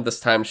on, Bond. This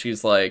time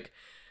she's like,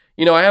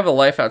 I have a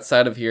life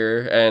outside of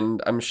here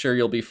and I'm sure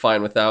you'll be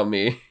fine without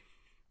me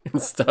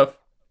and stuff.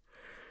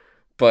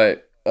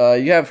 But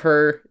you have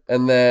her,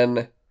 and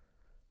then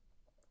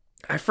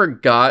I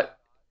forgot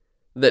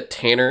that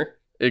Tanner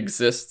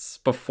exists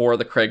before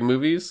the Craig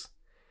movies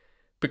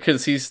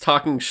because he's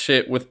talking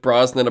shit with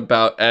Brosnan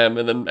about M,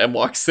 and then M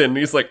walks in and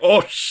he's like,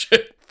 oh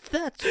shit.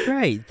 That's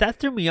right. That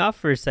threw me off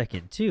for a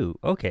second too.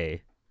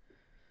 Okay.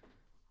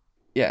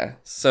 Yeah,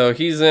 so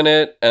he's in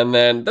it, and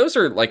then those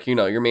are like,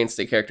 your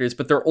mainstay characters,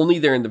 but they're only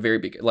there in the very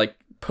beginning, like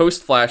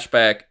post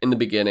flashback in the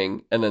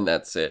beginning, and then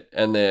that's it.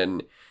 And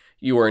then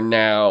you are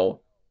now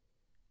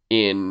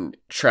in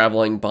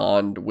traveling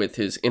Bond with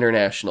his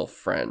international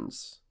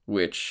friends,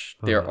 which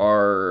there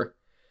are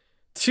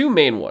 2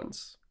 main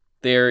ones.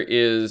 There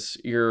is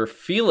your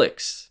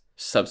Felix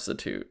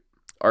substitute.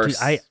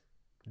 Dude,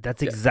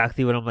 that's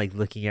exactly what I'm like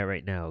looking at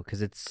right now,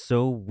 because it's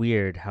so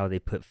weird how they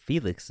put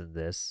Felix in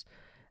this,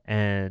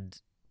 and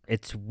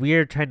it's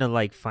weird trying to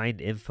like find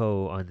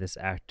info on this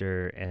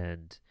actor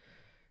and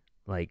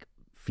like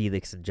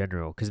Felix in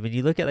general, because when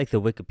you look at like the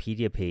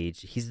Wikipedia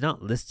page, he's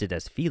not listed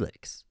as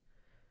Felix.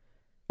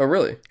 Oh,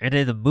 really? And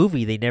in the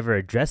movie, they never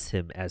address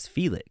him as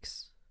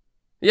Felix.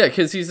 Yeah,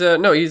 because he's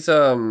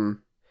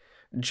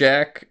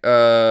Jack. What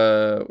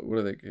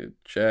are they?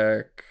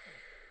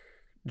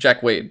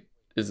 Jack Wade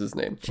is his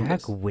name.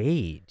 Jack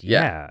Wade.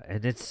 Yeah,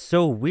 and it's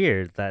so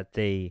weird that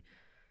they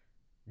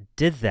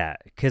did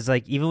that, because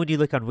like even when you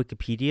look on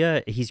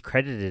Wikipedia, he's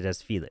credited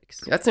as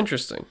Felix. That's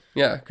interesting.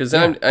 Yeah, because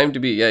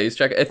IMDb, he's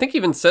Jack. I think he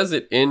even says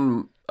it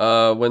in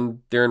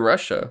when they're in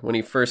Russia, when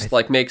he first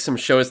makes him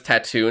show his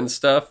tattoo and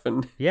stuff,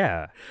 and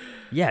yeah,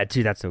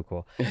 dude, that's so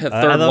cool.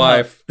 Third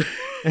wife.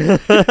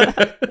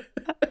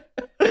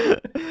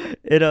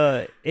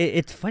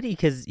 It's funny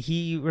because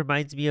he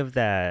reminds me of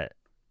that.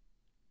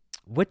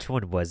 Which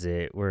one was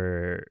it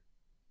where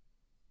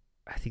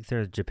I think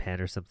they're in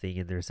Japan or something,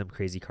 and there's some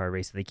crazy car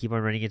race, and they keep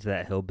on running into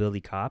that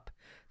hillbilly cop,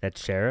 that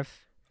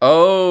sheriff?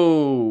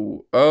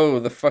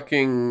 The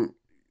fucking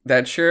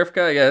that sheriff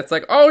guy. Yeah, it's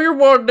like, oh, you're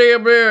one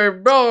damn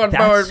bird.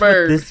 That's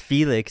what this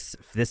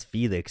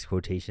Felix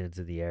quotations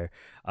in the air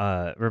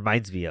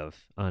reminds me of,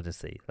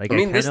 honestly. Like, I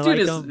mean, this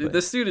dude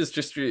this is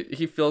just,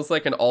 he feels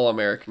like an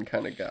all-American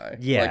kind of guy.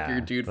 Yeah, like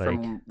your dude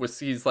from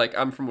he's like,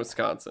 I'm from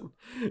Wisconsin.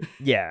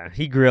 Yeah,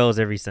 he grills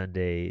every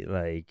Sunday,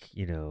 like,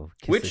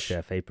 kiss the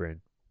chef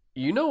apron.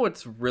 You know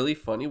what's really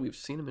funny? We've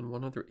seen him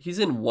he's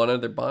in one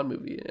other Bond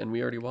movie, and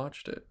we already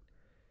watched it.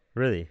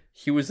 Really?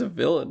 He was a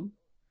villain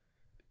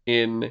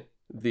in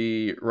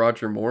the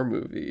Roger Moore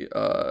movie.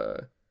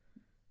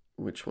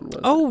 Which one was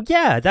it? Oh,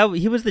 yeah,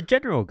 he was the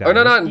general guy. Oh,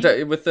 no, not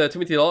with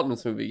Timothy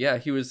Dalton's movie. Yeah,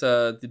 he was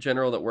the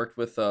general that worked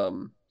with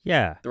the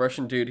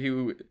Russian dude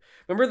who,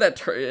 remember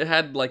that it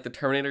had like the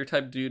Terminator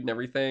type dude and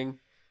everything?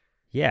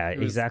 Yeah,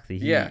 exactly.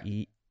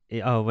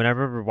 When I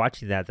remember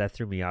watching that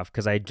threw me off,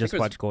 because I just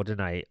watched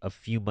GoldenEye a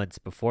few months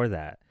before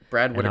that.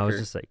 Brad Whitaker. And I was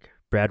just like,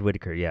 Brad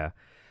Whitaker, yeah.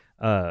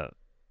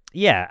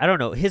 Yeah, I don't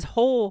know.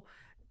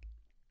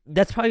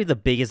 That's probably the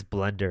biggest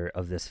blunder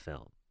of this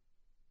film,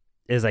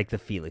 is like the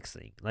Felix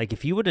thing. Like,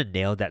 if you would have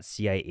nailed that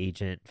CIA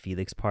agent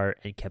Felix part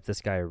and kept this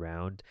guy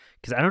around,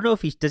 because I don't know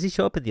if does he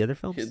show up in the other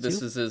films This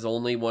too? is his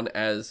only one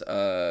as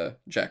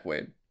Jack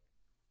Wade.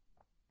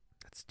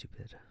 That's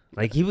stupid.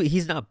 Like,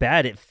 he's not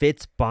bad. It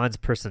fits Bond's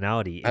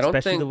personality,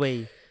 especially the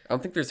way. I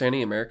don't think there's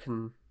any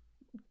American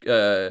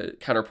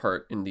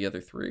counterpart in the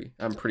other three.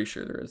 I'm pretty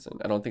sure there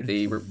isn't. I don't think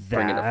they were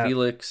bringing a That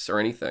Felix or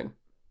anything.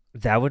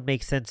 that would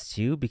make sense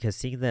too, because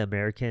seeing the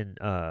American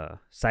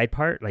side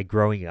part, like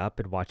growing up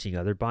and watching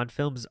other Bond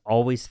films,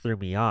 always threw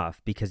me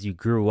off because you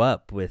grew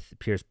up with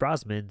Pierce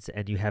Brosnan's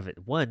and you have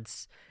it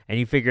once and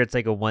you figure it's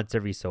like a once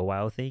every so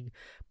while thing,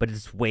 but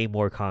it's way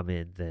more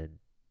common than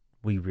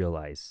we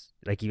realize,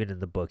 like even in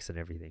the books and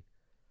everything.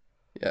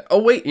 Yeah.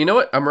 Oh wait, you know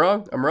what? I'm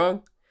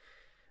wrong.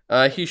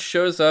 He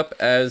shows up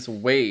as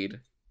Wade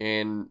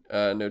in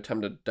No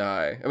Time to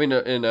Die. I mean,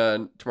 in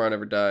Tomorrow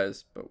Never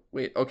Dies. But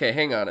wait, okay,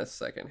 hang on a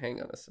second.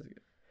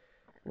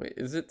 Wait,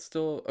 is it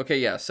still okay?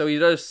 Yeah, so he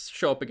does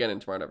show up again in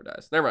Tomorrow Never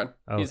Dies. Never mind,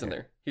 he's in Okay.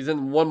 there. He's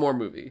in one more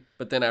movie,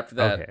 but then after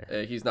that,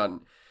 Okay. he's not.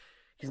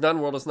 He's not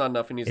in World Is Not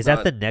Enough, and he's Is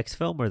not. that the next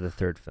film or the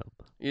third film?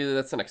 Yeah,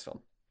 that's the next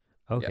film.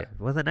 Okay. Yeah.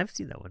 Well, then I've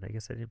seen that one. I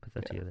guess I didn't put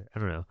that Yeah. together. I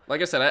don't know. Like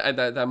I said,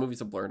 that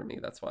movie's a blur to me.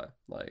 That's why.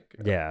 Like,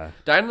 Yeah.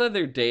 Die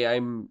Another Day, I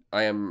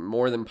am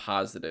more than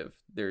positive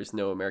there's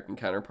no American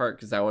counterpart,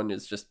 because that one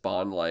is just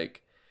Bond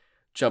like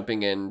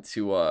jumping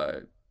into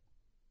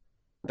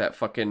that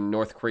fucking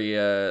North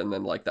Korea and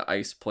then like the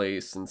ice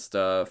place and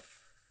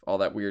stuff, all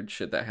that weird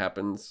shit that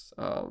happens.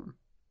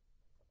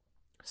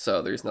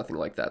 So there's nothing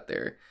like that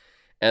there.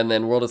 And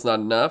then World Is Not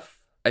Enough.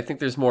 I think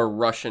there's more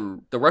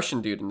Russian. The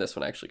Russian dude in this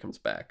one actually comes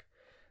back,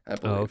 I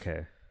believe. Oh,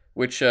 okay.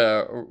 Which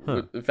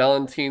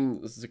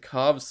Valentin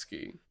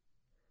Zukovsky,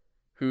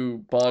 who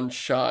Bond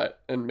shot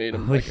and made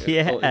him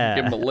give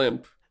him a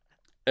limp.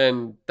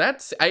 And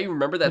I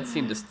remember that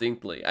scene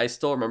distinctly. I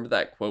still remember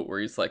that quote where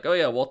he's like, "Oh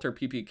yeah, Walter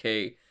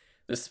PPK,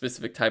 this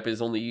specific type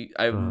is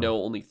I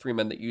know only 3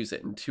 men that use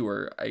it, and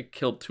I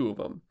killed 2 of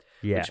them."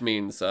 Yeah. Which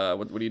means,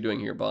 what are you doing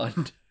here,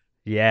 Bond?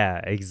 Yeah,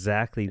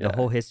 exactly. The Yeah.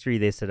 whole history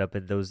they set up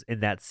in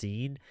that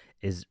scene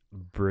is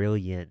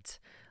brilliant.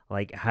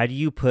 Like, how do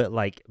you put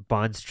like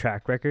Bond's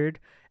track record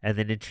and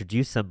then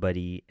introduce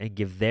somebody and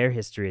give their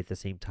history at the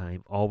same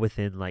time, all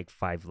within like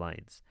 5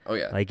 lines? Oh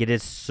yeah. Like, it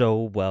is so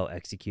well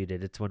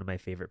executed. It's one of my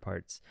favorite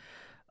parts.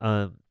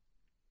 That's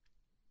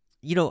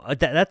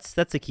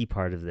a key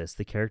part of this.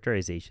 The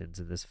characterizations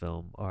in this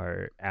film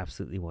are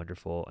absolutely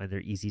wonderful, and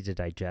they're easy to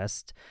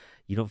digest.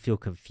 You don't feel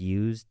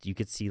confused. You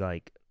could see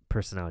like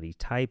personality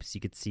types.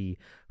 You could see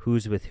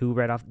who's with who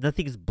right off.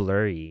 Nothing's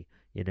blurry.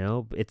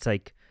 It's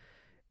like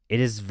it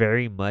is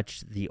very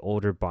much the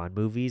older Bond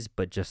movies,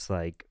 but just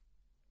like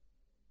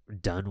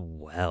done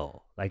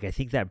well. Like, I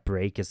think that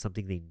break is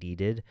something they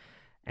needed,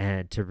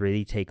 and to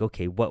really take,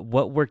 okay, what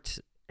worked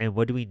and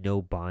what do we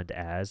know Bond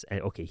as?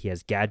 And okay, he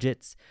has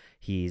gadgets,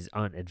 he's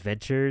on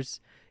adventures,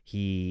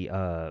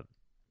 there's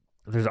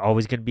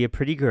always going to be a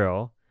pretty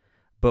girl,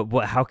 but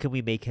how can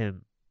we make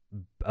him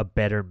a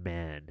better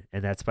man?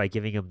 And that's by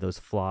giving him those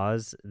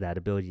flaws, that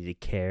ability to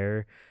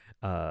care.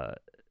 The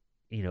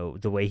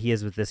way he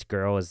is with this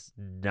girl is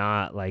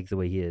not like the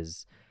way he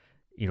is,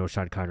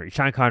 Sean Connery.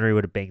 Sean Connery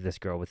would have banged this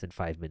girl within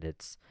 5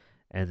 minutes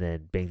and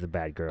then banged the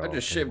bad girl. I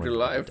just and saved one your of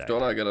them life. died.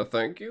 Don't I gotta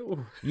thank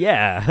you?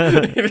 Yeah.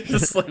 It's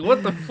just like,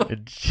 what the fuck?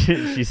 And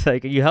she's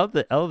like, you held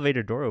the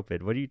elevator door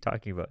open. What are you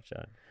talking about,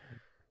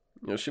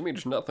 Sean? She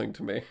means nothing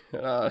to me.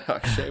 I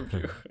shaved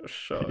you.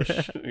 So,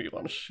 you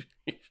want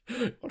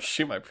to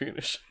see my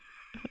penis?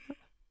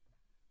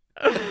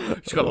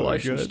 She's got a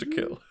license to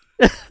kill.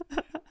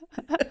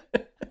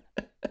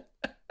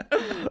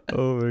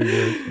 Oh my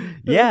god.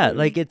 Yeah,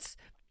 like it's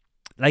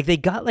like they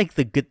got like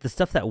the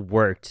stuff that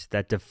worked,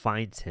 that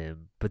defines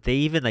him, but they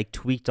even like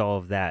tweaked all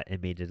of that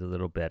and made it a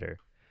little better.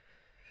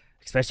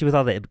 Especially with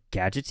all the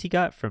gadgets he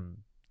got from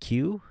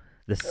Q.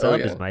 The sub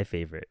is my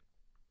favorite.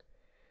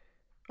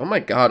 Oh my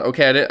god.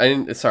 Okay, I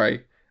didn't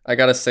sorry. I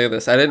gotta say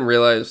this. I didn't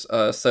realize.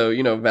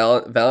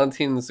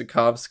 Valentin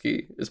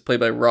Zukovsky is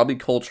played by Robbie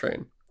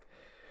Coltrane.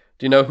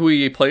 Do you know who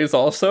he plays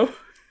also?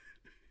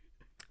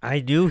 I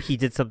knew he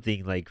did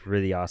something like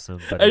really awesome,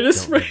 but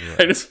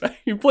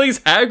he plays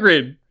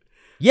Hagrid.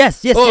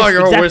 Yes, Oh,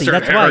 you're a exactly. wizard,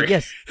 That's Harry. why.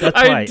 Yes, that's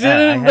why.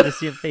 I had to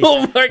see him face.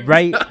 Oh my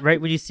god. Right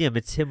when you see him,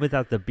 it's him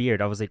without the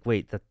beard. I was like,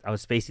 wait, I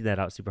was spacing that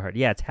out super hard.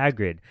 Yeah, it's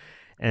Hagrid,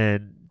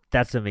 and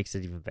that's what makes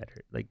it even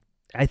better. Like,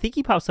 I think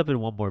he pops up in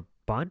one more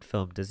Bond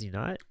film, does he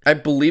not? I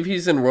believe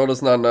he's in World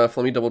Is Not Enough.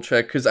 Let me double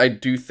check, because I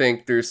do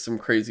think there's some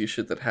crazy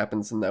shit that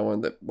happens in that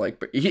one that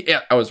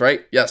I was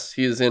right. Yes,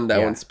 he is in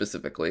that one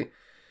specifically.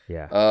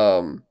 Yeah.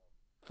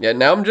 Yeah,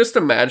 now I'm just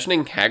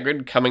imagining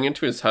Hagrid coming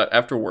into his hut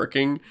after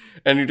working,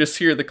 and you just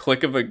hear the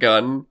click of a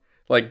gun,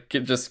 like,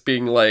 just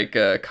being, like,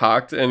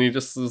 cocked, and he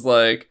just is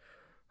like,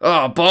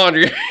 "Oh, Bond,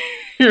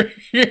 you're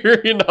here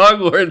in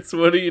Hogwarts.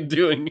 What are you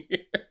doing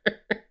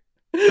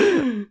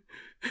here?"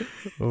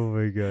 Oh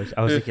my gosh.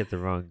 I was looking at the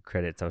wrong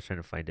credits. I was trying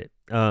to find it.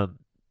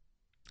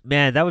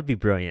 Man, that would be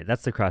brilliant.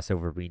 That's the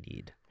crossover we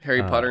need.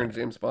 Harry Potter and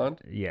James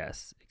Bond?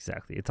 Yes,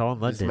 exactly. It's all in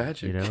London,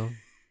 magic.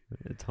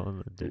 It's all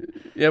in London.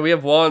 Yeah, we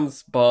have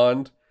wands,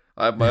 Bond.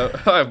 I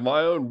have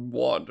my own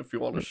wand if you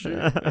want to see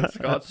it. It's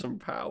got some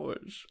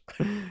powers.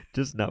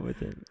 Just not with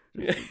him.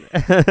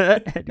 Yeah.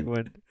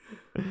 Anyone.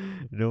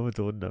 No one's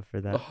old enough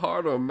for The that.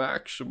 heart of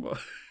Maxima.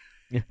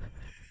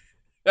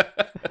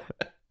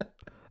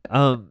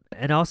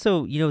 And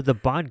also, the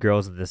Bond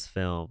girls in this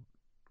film,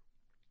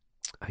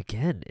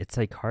 again, it's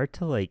like hard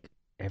to like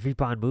every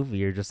Bond movie.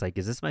 You're just like,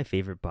 is this my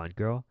favorite Bond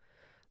girl?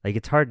 Like,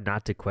 it's hard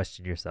not to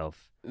question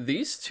yourself.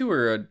 These two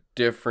are a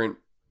different.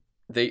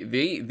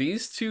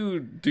 These two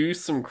do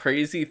some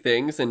crazy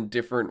things in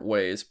different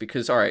ways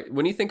because, all right,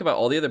 when you think about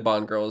all the other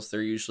Bond girls,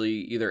 they're usually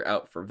either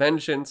out for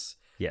vengeance.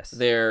 Yes.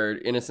 They're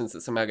innocents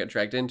that somehow get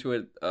dragged into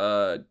it,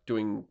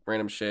 doing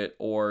random shit,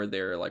 or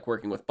they're like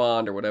working with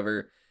Bond or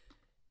whatever,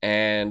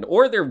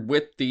 or they're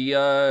with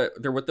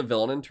the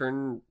villain and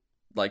turn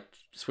like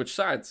switch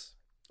sides,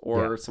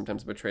 or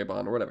sometimes betray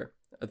Bond or whatever.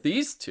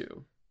 These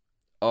two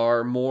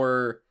are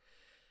more.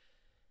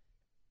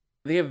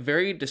 They have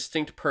very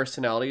distinct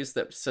personalities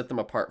that set them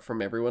apart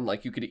from everyone.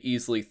 Like you could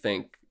easily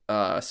think,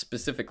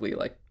 specifically,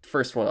 like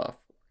first one off,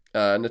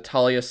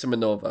 Natalia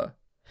Simonova,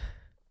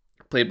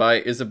 played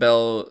by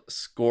Isabel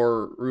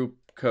Scorupco.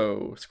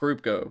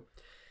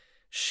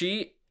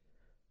 She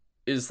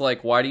is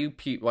like, why do you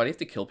have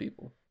to kill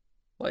people?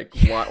 Like,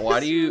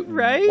 why do you?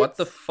 Right? What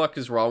the fuck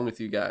is wrong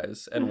with you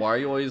guys? And why are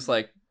you always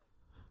like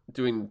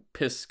doing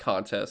piss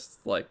contests?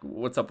 Like,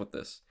 what's up with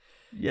this?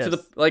 Yes. To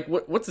the like,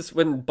 what's this?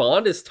 When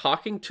Bond is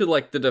talking to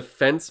like the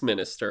defense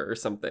minister or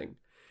something,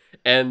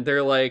 and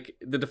they're like,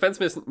 the defense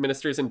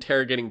minister is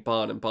interrogating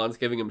Bond, and Bond's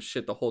giving him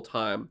shit the whole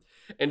time.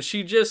 And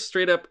she just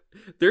straight up,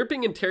 they're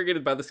being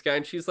interrogated by this guy,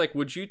 and she's like,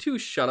 would you two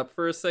shut up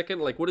for a second?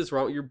 Like, what is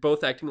wrong? You're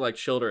both acting like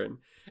children.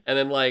 And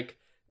then, like,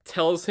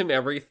 tells him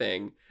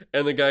everything.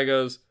 And the guy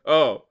goes,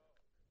 oh,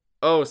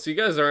 so you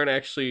guys aren't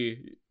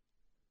actually,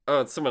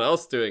 it's someone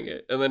else doing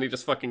it. And then he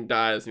just fucking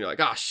dies, and you're like,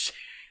 oh, shit,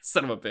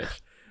 son of a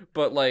bitch.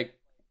 But, like,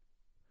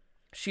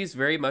 she's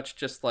very much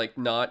just, like,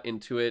 not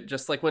into it.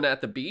 Just, like, when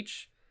at the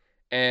beach,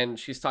 and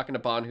she's talking to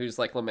Bond, who's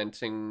like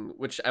lamenting,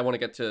 which I want to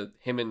get to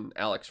him and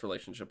Alex's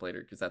relationship later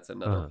because that's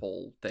another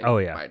whole thing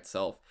by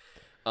itself.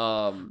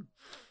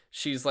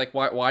 She's like,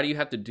 why do you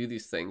have to do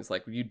these things?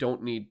 Like, you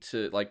don't need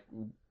to, like,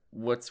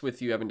 what's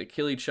with you having to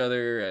kill each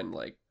other and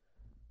like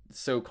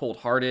so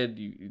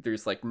cold-hearted?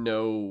 There's like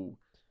no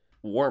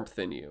warmth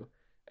in you.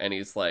 And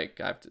he's like,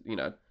 I have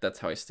to, that's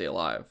how I stay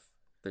alive.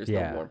 There's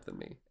no warmth in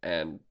me.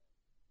 And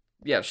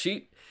yeah,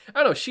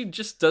 I don't know, she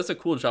just does a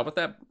cool job with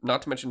that,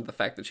 not to mention the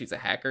fact that she's a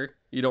hacker.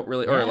 You don't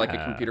really, or like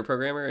a computer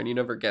programmer, and you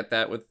never get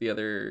that with the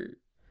other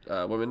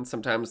women.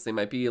 Sometimes they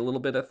might be a little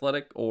bit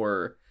athletic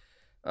or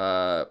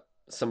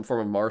some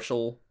form of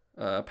martial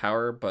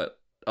power, but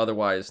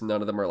otherwise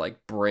none of them are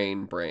like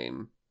brain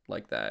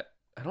like that.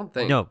 I don't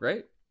think,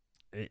 right?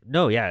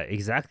 No, yeah,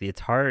 exactly.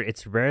 It's hard.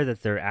 It's rare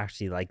that they're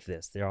actually like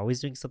this. They're always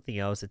doing something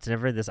else. It's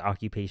never this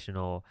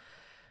occupational,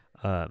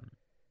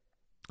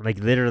 like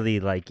literally,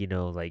 like,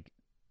 like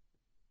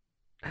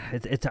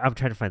it's I'm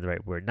trying to find the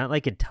right word. Not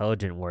like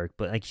intelligent work,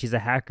 but like she's a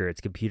hacker.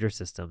 It's computer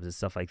systems and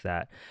stuff like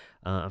that.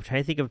 I'm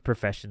trying to think of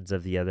professions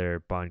of the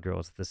other Bond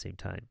girls at the same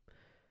time.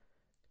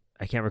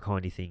 I can't recall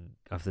anything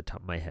off the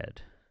top of my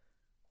head.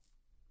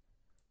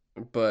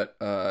 But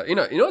you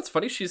know what's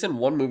funny? She's in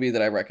one movie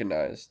that I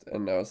recognized,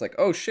 and I was like,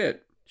 oh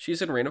shit,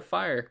 she's in Reign of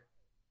Fire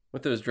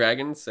with those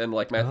dragons and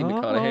like Matthew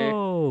McConaughey.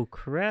 Oh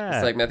crap!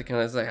 It's like Matthew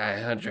McConaughey's like, I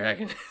hunt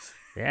dragons.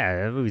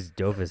 Yeah, that movie's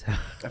dope as hell.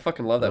 I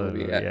fucking love that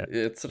movie. Yeah,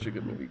 it's such a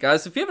good movie,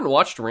 guys. If you haven't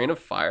watched Reign of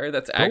Fire,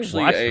 that's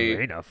actually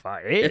Reign of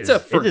Fire. It's a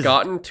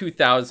forgotten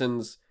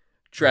 2000s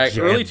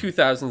early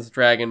 2000s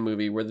dragon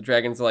movie where the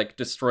dragons like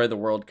destroy the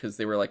world because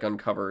they were like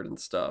uncovered and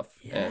stuff.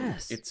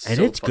 Yes, and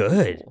it's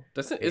good. Cool.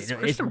 Doesn't it's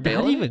Christian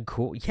Bale? Not even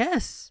cool.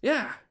 Yes.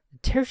 Yeah.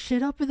 Tear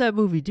shit up in that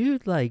movie,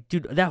 dude. Like,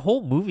 dude, that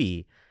whole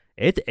movie.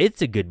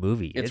 It's a good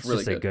movie. It's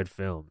really just a good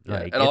film. Yeah.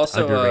 Like, and it's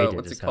also,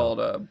 what's it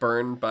called?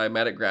 Burn by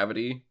Matic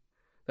Gravity.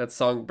 That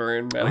song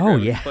 "Burn."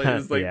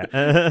 Plays, like,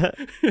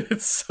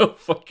 it's so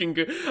fucking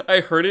good. I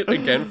heard it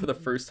again for the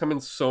first time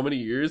in so many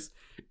years.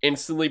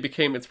 Instantly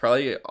became. It's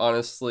probably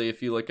honestly,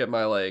 if you look at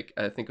my like,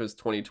 I think it was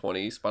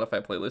 2020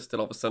 Spotify playlist, it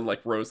all of a sudden like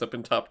rose up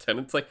in top 10.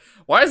 It's like,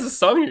 why is this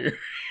song here?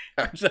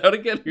 How'd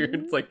it get here?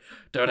 And it's like,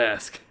 don't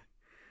ask.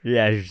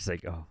 Yeah, you're just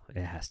like, oh,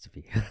 it has to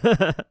be.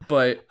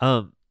 But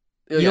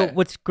you know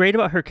what's great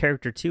about her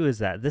character too is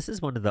that this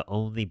is one of the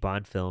only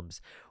Bond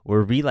films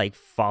where we like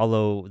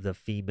follow the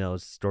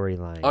female's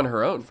storyline on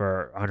her own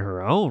for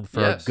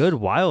a good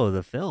while of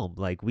the film.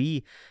 Like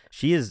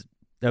she is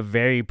a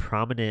very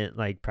prominent,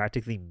 like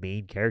practically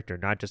main character,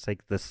 not just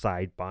like the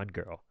side Bond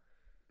girl.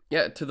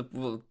 Yeah, to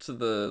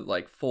the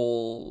like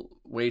full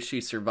way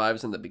she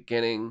survives in the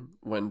beginning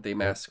when they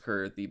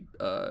massacre the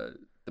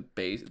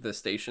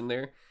station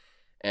there,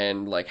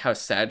 and like how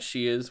sad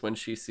she is when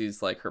she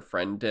sees like her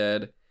friend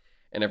dead.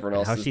 And everyone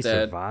else is dead. How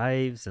she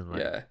survives and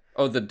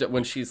like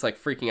when she's like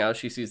freaking out,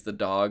 she sees the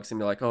dogs and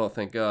you're like, oh,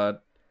 thank God.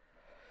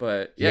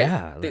 But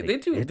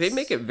they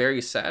make it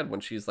very sad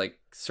when she's like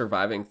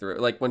surviving through it.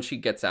 Like when she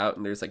gets out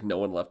and there's like no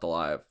one left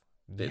alive.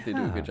 They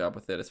do a good job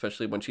with it,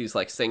 especially when she's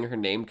like saying her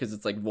name because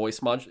it's like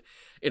voice mod.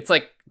 It's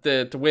like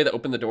the way to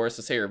open the door is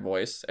to say her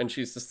voice, and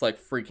she's just like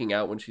freaking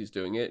out when she's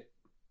doing it.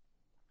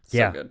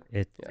 So good.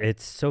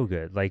 It's so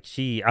good. Like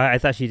I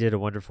thought she did a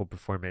wonderful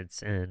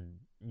performance, and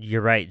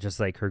you're right. Just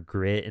like her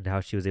grit and how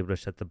she was able to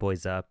shut the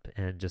boys up,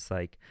 and just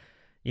like,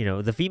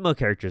 the female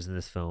characters in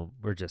this film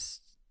were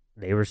just,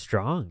 they were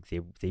strong.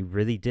 They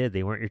really did.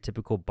 They weren't your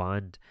typical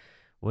Bond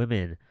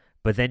women.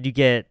 But then you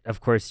get, of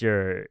course,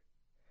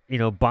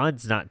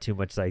 Bond's not too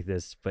much like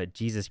this, but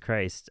Jesus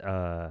Christ,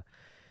 what's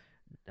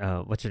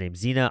her name?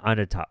 Xena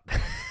Onatopp.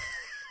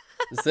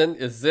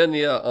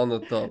 Xenia on the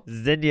top.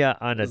 Xenia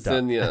Onatopp.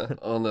 Xenia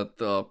on the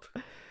top.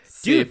 Dude.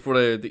 Safe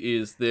word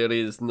is there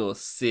is no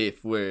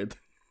safe word.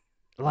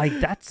 Like,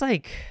 that's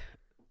like...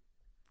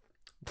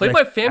 Played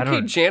like, by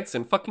Famke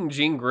Janssen, fucking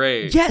Jean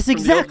Grey. Yes,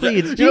 exactly.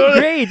 It's You Jean know what I-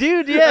 Grey,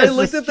 dude. Yes. I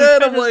looked that's at what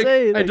that, I'm I'm trying like, to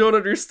say, I don't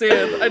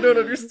understand. I don't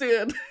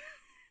understand.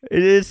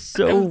 It is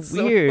so I'm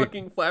so weird.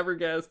 fucking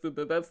flabbergasted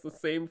that that's the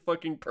same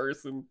fucking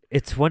person.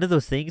 It's one of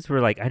those things where,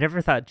 like, I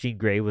never thought Jean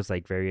Grey was,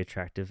 like, very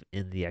attractive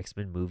in the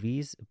X-Men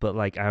movies, but,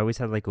 like, I always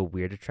had, like, a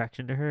weird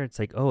attraction to her. It's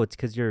like, oh, it's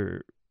because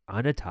you're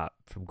Onatopp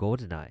from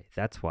GoldenEye.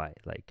 That's why.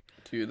 Like,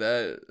 Dude,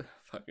 that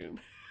fucking...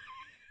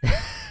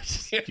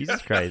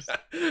 Jesus Christ.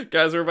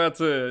 Guys, we're about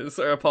to...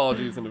 Sorry,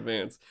 apologies in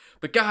advance.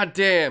 But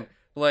goddamn,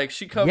 like,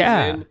 she comes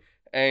Yeah. in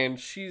and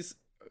she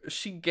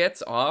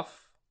gets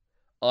off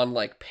on,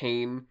 like,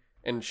 pain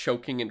and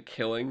choking and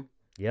killing.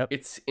 Yep.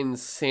 It's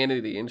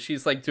insanity. And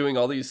she's like doing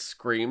all these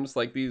screams,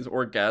 like these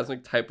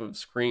orgasmic type of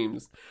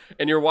screams.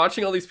 And you're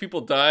watching all these people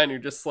die and you're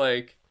just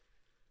like,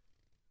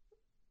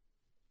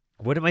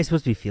 What am I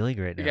supposed to be feeling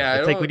right now? Yeah, I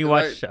it's like don't- when you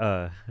I- watch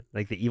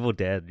like The Evil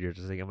Dead, you're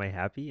just like, am I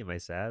happy? Am I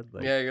sad?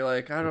 Like, yeah, you're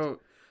like, I don't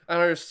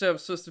understand. I'm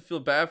supposed to feel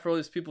bad for all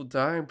these people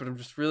dying, but I'm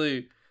just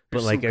really... but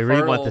there's like some I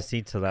really want carnal- the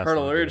scene to last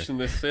Carnal longer. urge in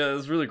this. Yeah,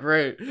 it's really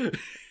great. You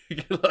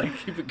can like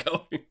keep it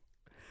going.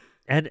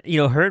 And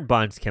her and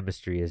Bond's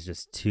chemistry is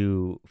just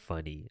too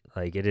funny.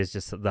 Like, it is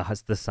just the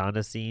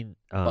sauna scene.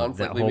 Bond's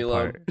that like, leave me whole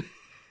alone. part.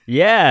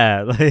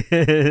 Yeah, like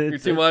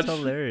it's too much.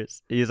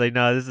 hilarious. He's like,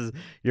 no,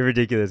 you're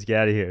ridiculous. Get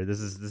out of here. This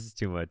is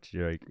too much.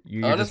 You're like,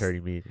 you're just Honest-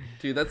 hurting me.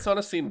 Dude, that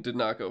sauna scene did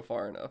not go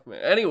far enough, man.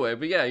 Anyway,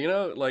 but yeah,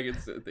 like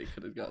they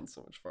could have gone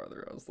so much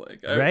farther. I was like,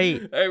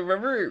 Right. I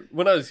remember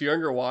when I was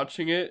younger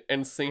watching it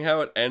and seeing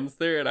how it ends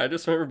there, and I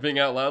just remember being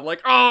out loud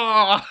like,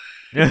 "Ah,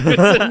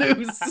 it's a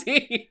new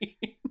scene."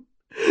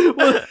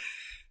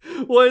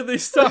 Why did they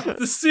stop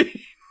the scene?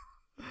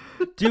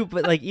 Dude,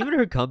 but like even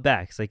her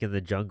comebacks, like in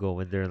the jungle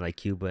when they're in like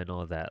Cuba and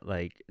all that,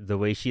 like the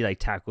way she like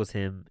tackles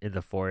him in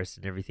the forest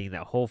and everything,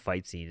 that whole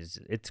fight scene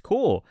it's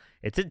cool.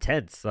 It's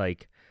intense.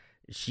 Like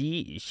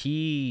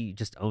she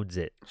just owns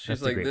it. She's That's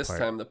the like, great "This part.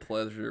 time the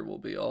pleasure will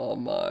be all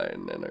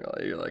mine," and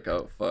you're like,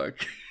 "Oh fuck."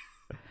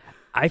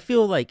 I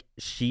feel like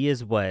she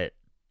is what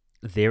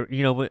they're,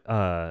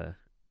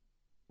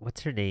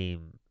 what's her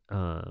name?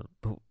 I'm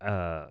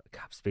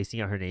spacing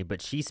out her name, but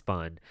she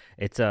spawned.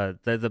 It's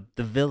the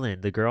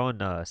villain, the girl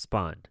in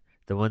Spawn,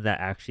 the one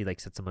that actually like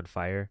sets him on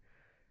fire.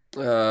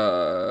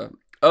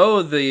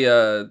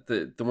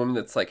 The woman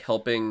that's like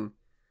helping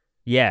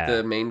Yeah,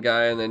 the main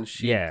guy, and then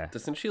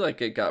doesn't she like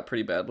get got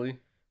pretty badly?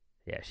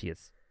 yeah, she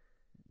has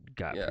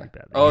got Yeah. pretty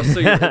badly. Oh, so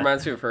it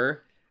reminds you of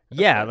her?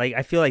 Yeah, like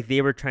I feel like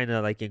they were trying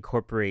to like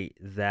incorporate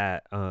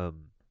that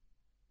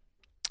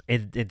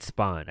in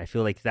Spawn. I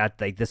feel like that,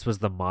 like this was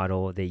the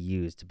model they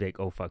used to be like,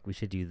 oh fuck, we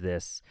should do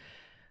this.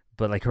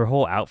 But like her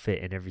whole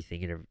outfit and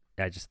everything,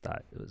 I just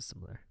thought it was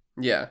similar.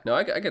 Yeah, no,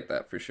 I get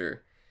that for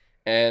sure.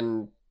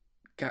 And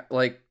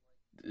like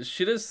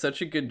she does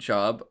such a good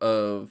job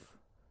of,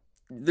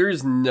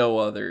 there's no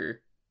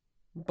other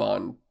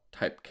Bond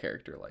type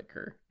character like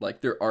her.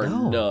 Like there are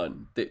No.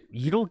 none.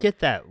 You don't get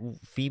that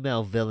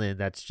female villain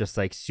that's just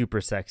like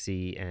super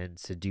sexy and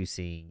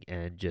seducing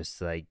and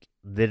just like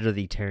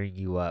literally tearing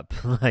you up.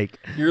 Like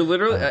You're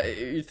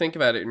literally you think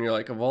about it and you're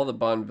like, of all the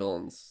Bond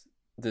villains,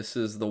 this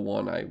is the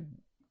one I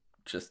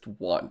just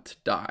want to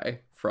die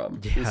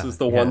from. This Yeah, is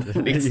the yeah. one that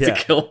needs Yeah,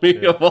 to kill me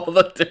yeah. of all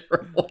the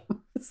different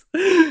ones.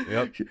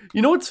 Yep.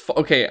 You know what's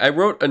okay, I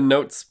wrote a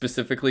note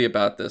specifically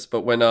about this,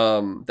 but when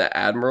the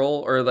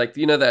admiral, or like,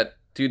 that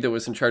dude that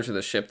was in charge of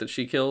the ship that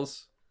she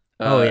kills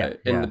in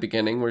yeah. the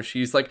beginning, where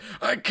she's like,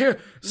 I can't,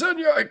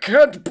 Xenia, I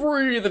can't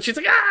breathe, and she's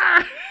like,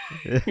 ah.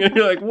 And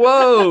you're like,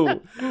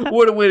 whoa,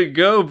 what a way to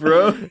go,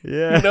 bro.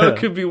 Yeah. It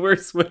could be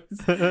worse ways.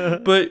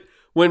 But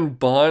when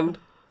Bond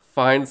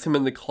finds him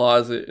in the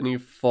closet and he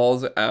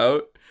falls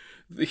out,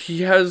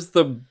 he has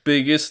the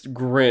biggest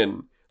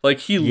grin. Like,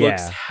 he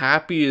looks Yeah.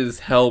 happy as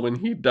hell when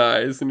he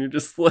dies, and you're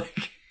just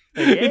like,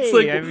 it's Hey,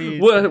 like, I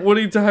mean- what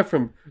did he die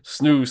from?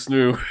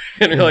 Snoo.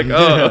 And you're like,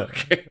 oh,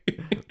 okay.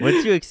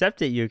 Once you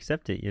accept it, you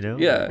accept it, you know?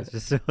 Like, Yeah. it's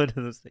just one of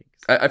those things.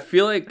 I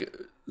feel like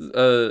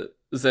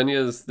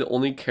Xenia is the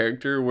only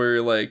character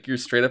where, like, you're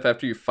straight up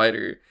after you fight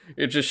her,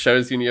 it just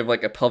shows you and you have,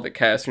 like, a pelvic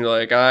cast, and you're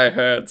like, I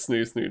had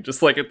snoo,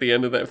 just like at the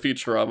end of that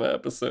Futurama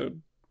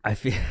episode. I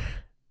feel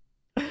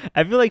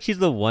I feel like she's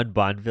the one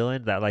Bond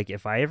villain that, like,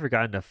 if I ever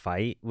got in a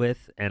fight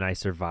with and I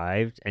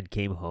survived and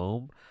came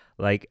home,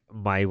 like,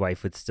 my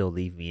wife would still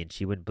leave me and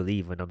she wouldn't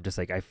believe when I'm just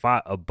like, I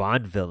fought a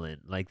Bond villain.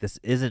 Like, this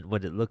isn't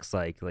what it looks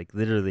like. Like,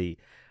 literally,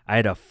 I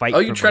had a fight Oh,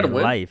 you for try my to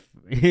win? life.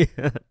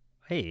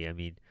 Hey, I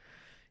mean,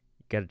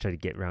 you gotta try to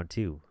get round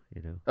two.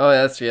 You know. Oh,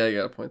 yeah, you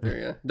got a point there.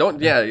 Yeah, don't.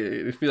 Yeah,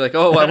 it'd be like,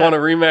 oh, I want a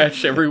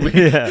rematch every week.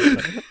 Yeah.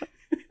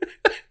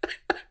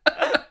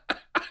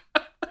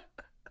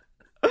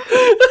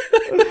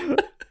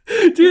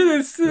 Dude,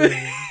 it's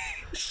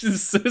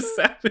just so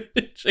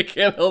savage. I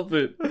can't help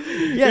it.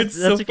 Yes,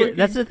 that's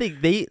the thing.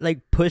 They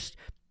like pushed.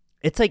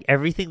 It's like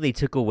everything they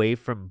took away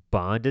from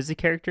Bond as a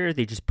character,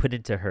 they just put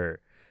into her,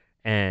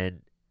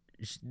 and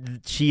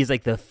she is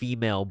like the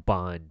female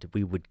Bond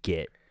we would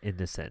get in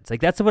the sense.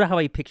 Like that's how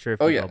I picture a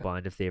female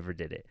Bond if they ever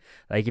did it.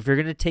 Like if you're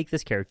gonna take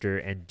this character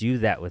and do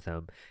that with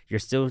them, you're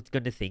still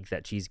gonna think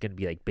that she's gonna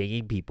be like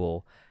banging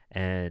people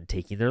and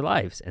taking their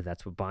lives, and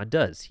that's what Bond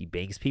does. He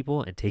bangs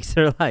people and takes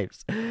their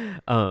lives.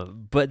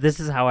 But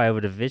this is how I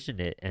would envision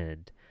it,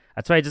 and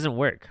that's why it doesn't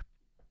work.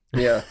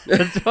 Yeah.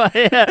 that's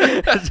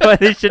why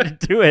they shouldn't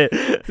do it.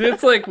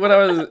 It's like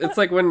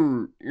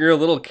when you're a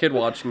little kid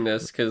watching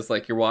this, because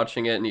like you're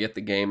watching it and you get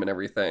the game and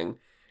everything,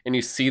 and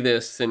you see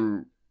this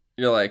and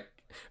you're like,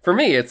 for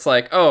me it's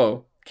like,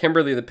 oh,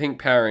 Kimberly the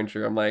Pink Power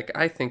Ranger. I'm like,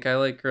 I think I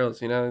like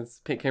girls,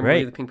 it's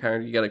Kimberly the Pink Power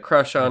Ranger. You got a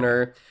crush on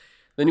her.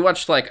 Then you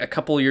watch like a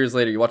couple years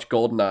later, you watch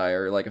GoldenEye,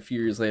 or like a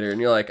few years later, and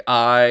you're like,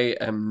 I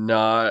am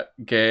not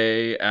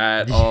gay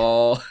at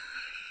all.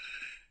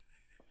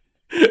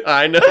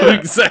 I know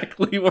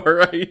exactly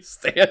where I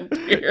stand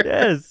here.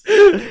 Yes.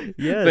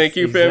 Thank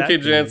you, exactly.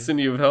 Famke Janssen.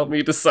 You've helped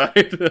me decide.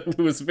 It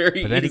was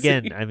very But then easy.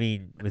 again, I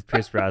mean, with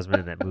Pierce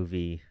Brosnan in that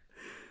movie,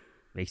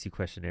 makes you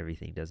question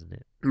everything, doesn't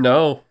it?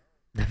 No.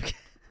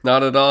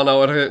 Not at all.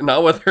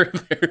 Not with her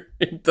there.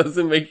 It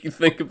doesn't make you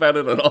think about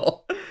it at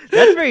all.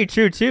 That's very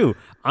true, too.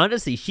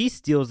 Honestly, she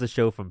steals the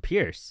show from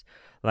Pierce.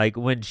 Like,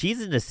 when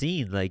she's in the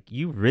scene, like,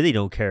 you really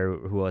don't care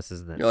who else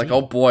is in that You're scene.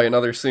 like, oh boy,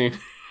 another scene.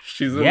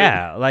 She's in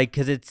it. Like,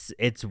 because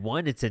it's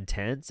one, it's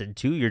intense, and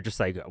two, you're just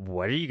like,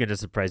 what are you going to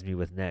surprise me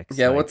with next?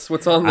 Yeah, like,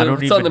 what's on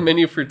the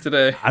menu for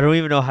today? I don't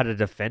even know how to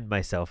defend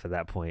myself at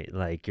that point.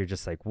 Like, you're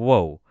just like,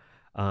 whoa.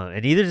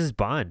 And neither does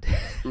Bond.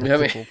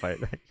 That's the cool part.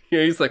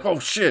 Yeah, he's like, oh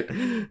shit,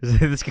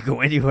 this could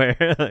go anywhere.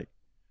 Like,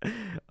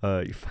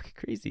 you're fucking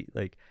crazy.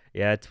 Like,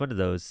 yeah, it's one of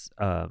those.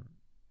 I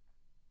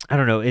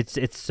don't know.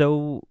 It's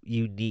so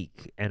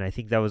unique, and I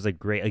think that was a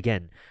great,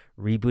 again,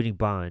 rebooting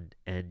Bond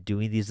and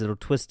doing these little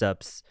twist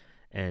ups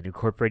and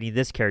incorporating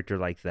this character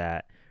like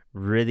that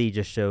really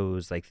just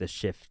shows like the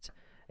shift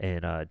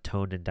and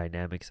tone and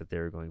dynamics that they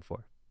were going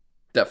for.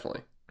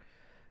 Definitely.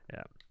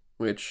 Yeah.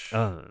 Which.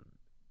 Oh,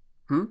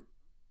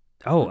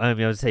 I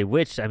mean, I would say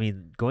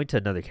going to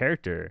another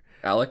character.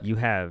 Alec? You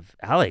have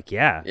Alec,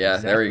 yeah. Yeah,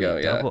 exactly. There we go,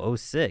 yeah.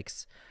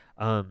 006.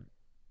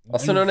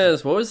 Also known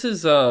as, what was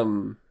his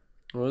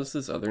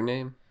other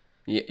name?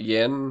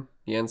 Yen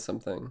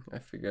something. I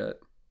forget.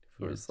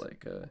 It was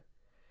like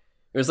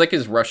it was like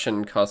his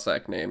Russian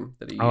Cossack name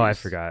that he used. Oh, I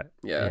forgot.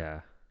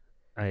 Yeah.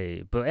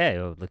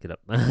 I'll look it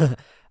up.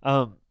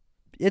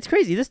 It's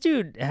crazy. This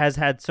dude has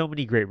had so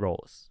many great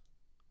roles.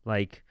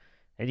 Like,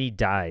 and he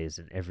dies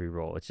in every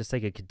role. It's just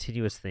like a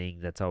continuous thing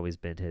that's always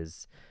been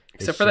his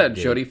except for that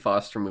Jodie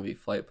Foster movie,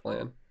 Flight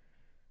Plan.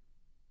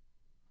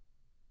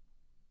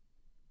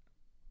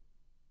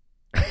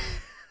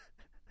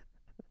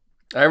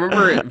 I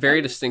remember it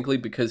very distinctly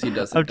because he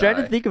doesn't I'm trying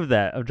to think of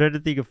that. I'm trying to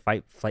think of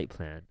Flight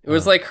Plan. It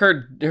was like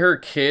her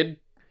kid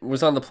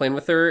was on the plane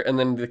with her, and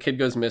then the kid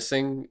goes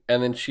missing,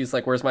 and then she's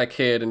like, where's my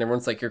kid? And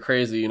everyone's like, you're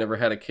crazy, you never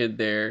had a kid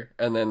there.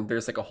 And then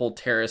there's like a whole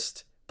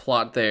terrorist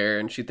plot there,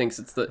 and she thinks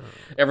it's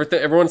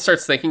everyone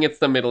starts thinking it's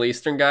the Middle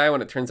Eastern guy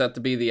when it turns out to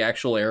be the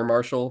actual air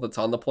marshal that's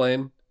on the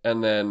plane,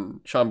 and then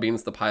Sean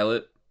Bean's the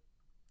pilot.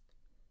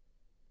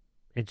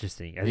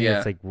 Interesting. I think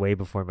it's like way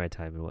before my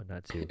time and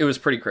whatnot too. It was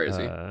pretty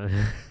crazy.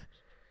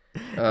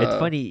 It's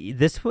funny.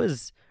 This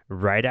was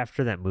right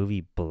after that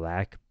movie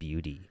Black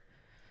Beauty.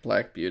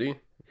 Black Beauty?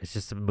 It's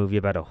just a movie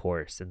about a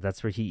horse, and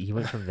that's where he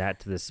went from that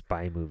to the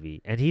spy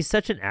movie. And he's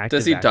such an actor.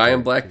 Does he die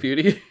in Black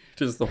Beauty?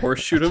 Does the horse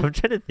shoot him? I'm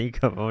trying to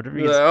think of. I wonder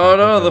if oh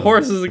no, the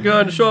horse is a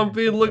gun. Sean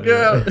Bean, look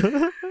out!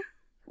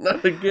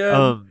 Not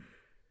again.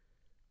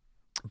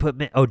 But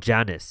man,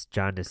 Giannis.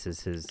 Giannis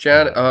is his.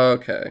 Oh,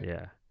 okay.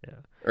 Yeah.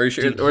 Are you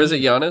sure? Or is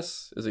it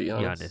Giannis? Is it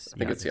Giannis? Giannis. I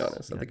think it's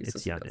Giannis. I think it's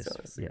Giannis.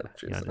 Giannis. Yeah,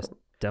 Giannis.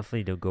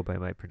 Definitely don't go by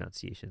my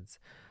pronunciations.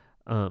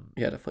 Yeah,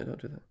 definitely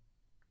don't do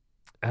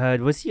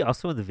that. Was he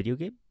also in the video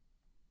game?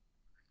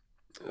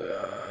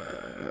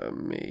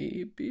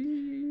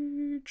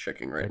 Maybe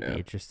checking right now. That'd be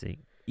interesting.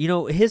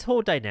 His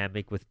whole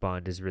dynamic with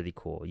Bond is really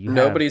cool.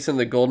 Nobody's in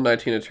the GoldenEye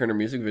Tina Turner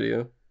music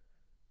video.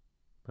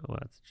 Oh, wow,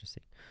 that's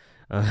interesting.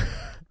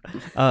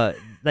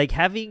 Like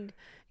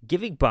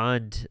giving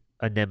Bond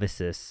a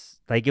nemesis,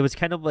 like it was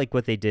kind of like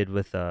what they did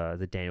with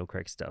the Daniel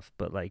Craig stuff,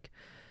 but like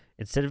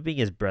instead of being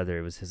his brother,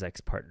 it was his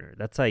ex-partner.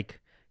 That's like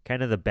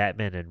kind of the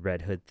Batman and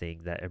Red Hood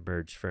thing that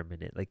emerged for a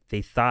minute. Like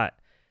they thought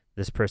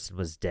this person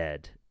was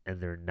dead,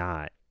 and they're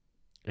not,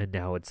 and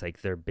now it's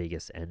like their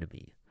biggest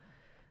enemy.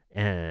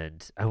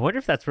 And I wonder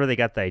if that's where they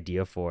got the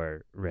idea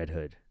for Red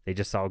Hood. They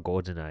just saw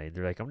GoldenEye and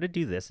they're like, I'm gonna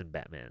do this in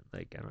Batman.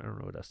 Like I don't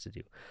know what else to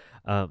do.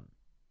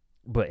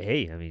 But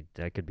hey, I mean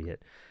that could be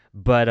it.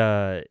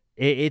 But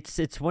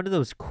it's one of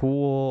those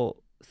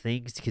cool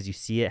things because you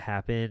see it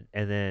happen,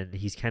 and then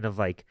he's kind of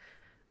like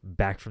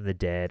back from the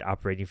dead,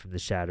 operating from the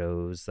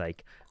shadows,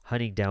 like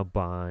hunting down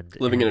Bond,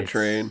 Living and in a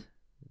train.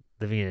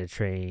 living in a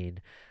train.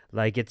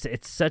 Like it's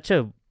such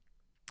a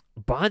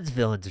Bond's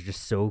villains are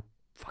just so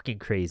fucking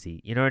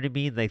crazy. You know what I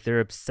mean? Like they're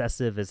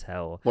obsessive as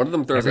hell. One of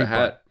them throws Every a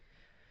hat.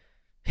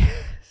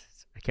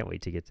 I can't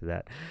wait to get to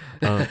that.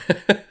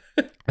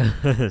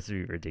 That's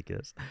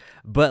ridiculous.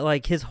 But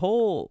like his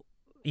whole,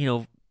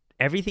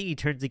 everything he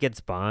turns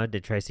against Bond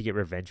and tries to get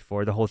revenge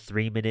for, the whole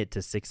 3 minute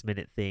to 6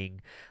 minute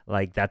thing,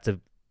 like that's a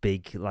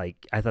big,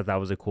 like I thought that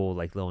was a cool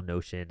like little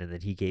notion. And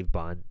then he gave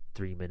Bond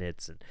 3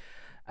 minutes, and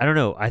I don't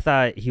know. I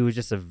thought he was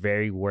just a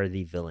very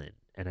worthy villain.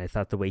 And I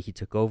thought the way he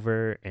took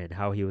over and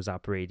how he was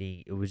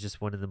operating, it was just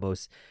one of the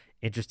most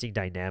interesting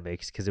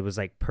dynamics because it was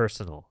like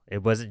personal.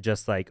 It wasn't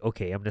just like,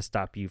 okay, I'm going to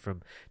stop you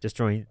from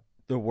destroying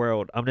the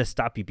world. I'm going to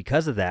stop you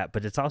because of that.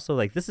 But it's also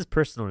like, this is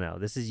personal now.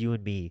 This is you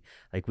and me.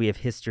 Like we have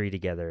history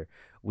together.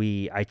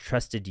 I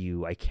trusted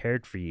you. I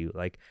cared for you.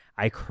 Like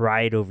I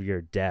cried over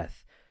your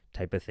death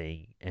type of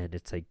thing. And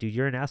it's like, dude,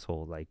 you're an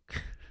asshole. Like,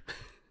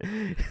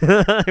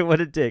 what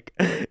a dick,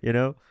 you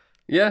know?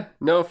 Yeah,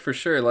 no, for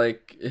sure.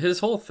 Like his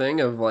whole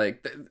thing of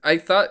like, I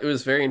thought it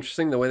was very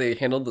interesting the way they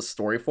handled the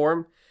story for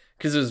him,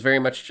 because it was very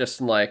much just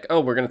like,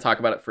 oh, we're going to talk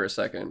about it for a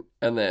second,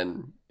 and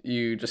then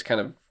you just kind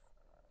of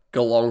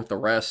go along with the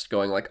rest,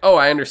 going like, oh,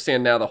 I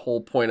understand now the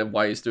whole point of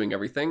why he's doing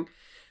everything,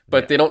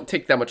 but they don't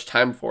take that much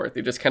time for it.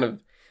 They just kind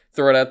of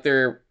throw it out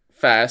there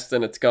fast,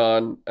 and it's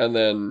gone, and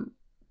then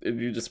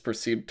you just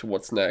proceed to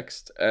what's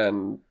next,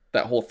 and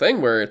that whole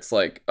thing where it's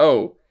like,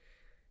 oh.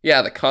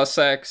 Yeah, the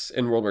Cossacks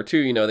in World War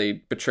II, they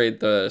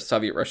betrayed the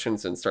Soviet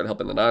Russians and started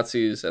helping the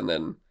Nazis, and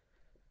then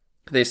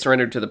they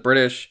surrendered to the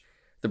British.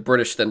 The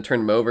British then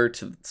turned them over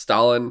to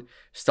Stalin.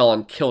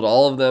 Stalin killed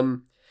all of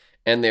them,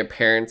 and their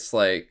parents,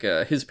 like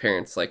his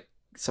parents, like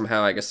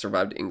somehow I guess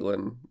survived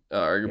England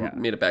or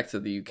made it back to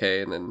the UK,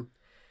 and then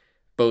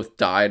both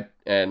died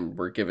and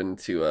were given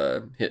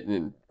to hit,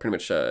 and pretty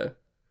much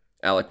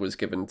Alec was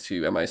given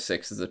to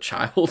MI6 as a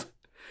child.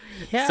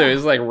 Yeah. So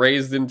he's like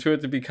raised into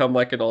it to become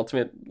like an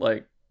ultimate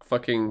like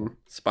fucking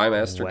spy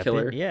master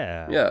killer.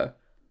 Yeah.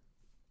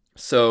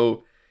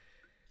 So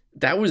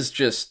that was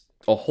just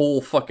a whole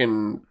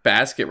fucking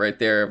basket right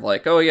there of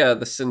like, oh yeah,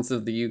 the sins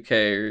of the UK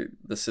or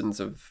the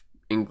sins of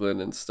England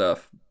and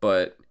stuff.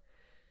 But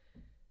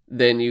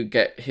then you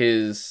get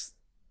you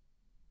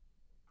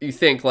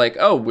think like,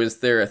 oh,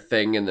 was there a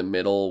thing in the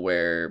middle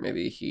where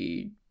maybe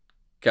he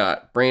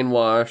got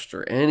brainwashed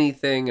or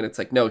anything? And it's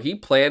like, no, he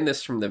planned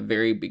this from the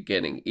very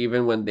beginning,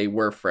 even when they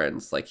were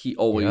friends. Like he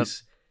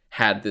always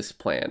had this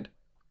planned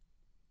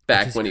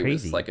back when he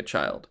was like a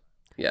child.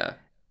 Yeah.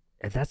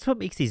 And that's what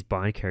makes these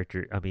Bond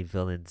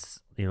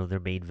villains, their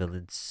main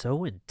villains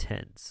so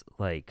intense.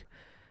 Like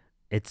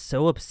it's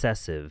so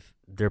obsessive.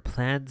 Their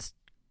plans,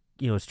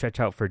 stretch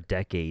out for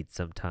decades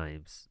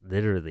sometimes,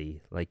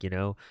 literally. Like,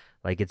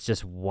 like it's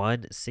just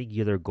one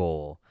singular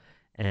goal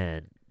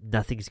and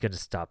nothing's going to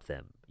stop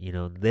them.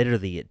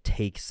 Literally it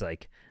takes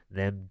like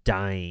them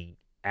dying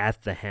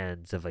at the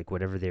hands of like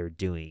whatever they were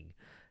doing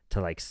to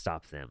like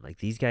stop them. Like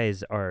these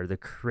guys are the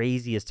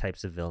craziest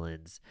types of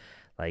villains.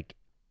 Like,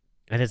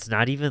 and it's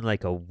not even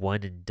like a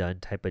one and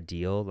done type of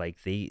deal. Like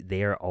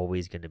they are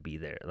always going to be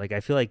there. Like I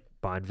feel like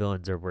Bond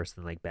villains are worse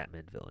than like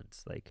Batman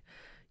villains. Like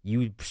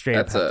you straight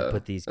up have to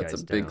put these guys down.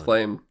 That's a big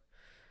claim.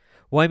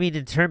 Well, I mean,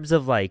 in terms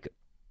of like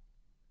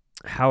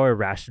how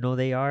irrational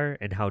they are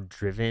and how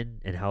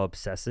driven and how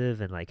obsessive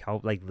and like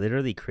how like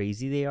literally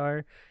crazy they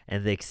are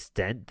and the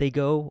extent they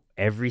go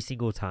every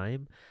single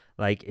time.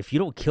 Like if you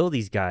don't kill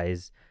these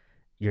guys,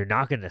 you're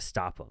not going to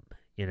stop them,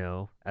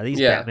 at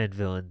least Batman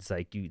villains,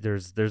 like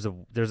there's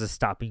a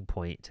stopping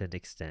point to an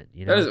extent,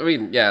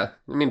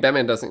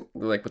 Batman doesn't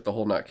like with the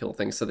whole not kill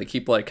thing. So they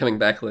keep like coming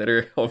back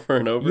later over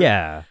and over.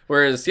 Yeah.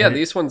 Whereas,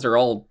 these ones are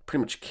all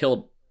pretty much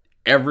killed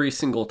every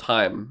single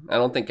time. I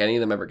don't think any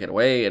of them ever get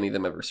away. Any of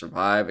them ever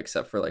survive,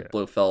 except for like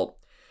Blofeld,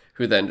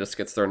 who then just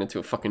gets thrown into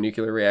a fucking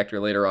nuclear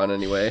reactor later on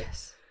anyway.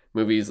 Yes.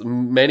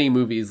 Many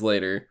movies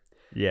later.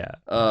 Yeah.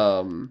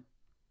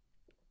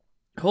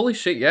 Holy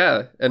shit,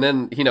 yeah. And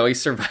then,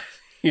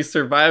 he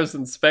survives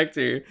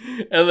Inspector,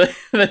 and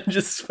then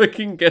just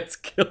fucking gets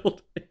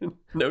killed in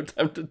no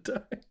time to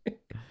die.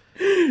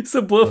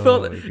 So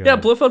Blofeld's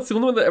the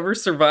only one that ever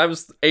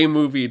survives a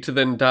movie to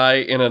then die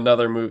in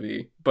another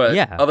movie. But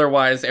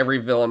otherwise, every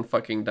villain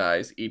fucking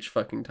dies each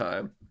fucking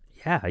time.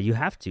 Yeah, you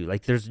have to.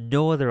 Like, there's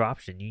no other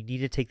option. You need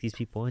to take these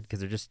people in because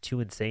they're just too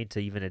insane to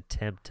even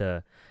attempt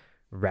to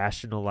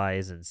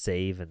rationalize and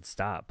save and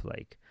stop.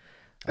 Like,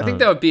 I think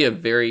that would be a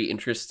very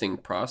interesting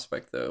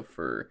prospect, though,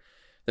 for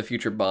the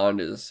future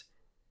Bond is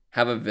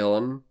have a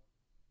villain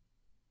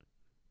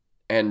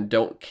and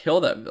don't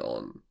kill that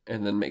villain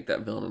and then make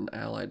that villain an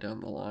ally down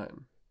the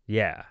line.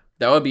 Yeah.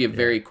 That would be a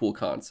very cool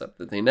concept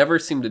that they never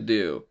seem to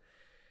do,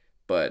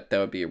 but that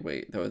would be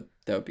that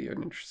would be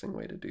an interesting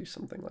way to do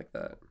something like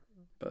that.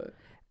 But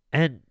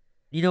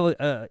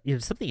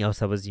something else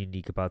that was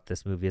unique about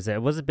this movie is that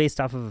it wasn't based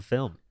off of a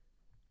film.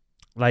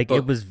 Like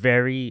it was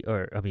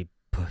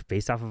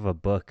based off of a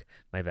book.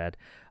 My bad.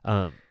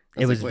 I It was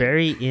like, was wait.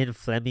 very Ian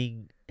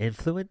Fleming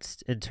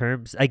influenced in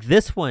terms like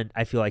this one.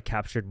 I feel like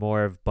captured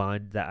more of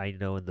Bond that I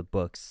know in the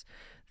books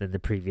than the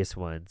previous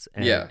ones,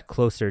 Yeah. and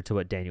closer to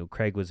what Daniel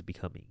Craig was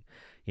becoming.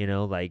 You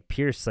know, like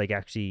Pierce, like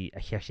actually,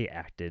 he actually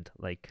acted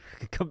like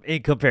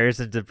in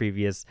comparison to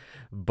previous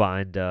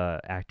Bond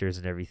actors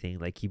and everything.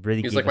 Like he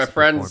really He's gave like, my us a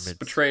friends performance.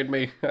 betrayed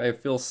me. I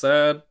feel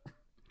sad.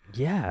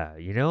 Yeah,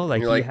 you know, And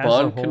like you're he like, has a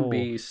Bond can whole.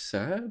 be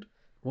sad?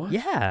 What?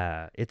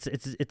 Yeah,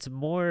 it's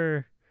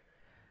more.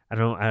 I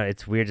don't.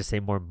 It's weird to say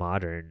more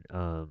modern.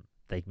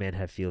 Like Men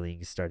Have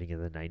Feelings starting in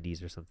the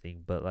 '90s or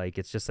something, but like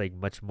it's just like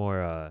much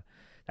more.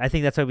 I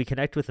think that's why we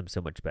connect with him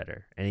so much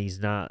better. And he's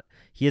not.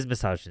 He is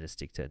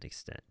misogynistic to an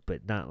extent,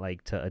 but not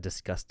like to a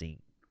disgusting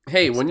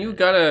Hey, extent.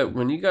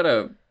 when you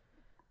gotta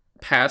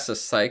pass a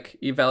psych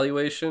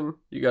evaluation,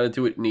 you gotta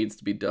do what needs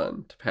to be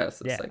done to pass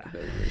the Yeah, psych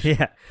evaluation.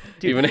 yeah,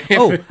 dude. Even if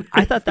Oh,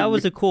 I thought that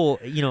was it, a cool.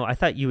 You know, I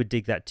thought you would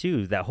dig that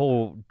too. That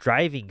whole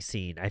driving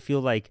scene. I feel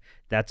like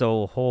that's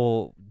a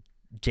whole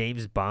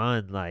James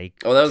Bond like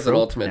oh, that was an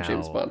trope ultimate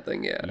James now. Bond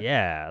thing, yeah.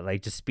 Yeah,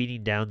 like just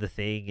speeding down the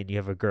thing, and you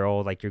have a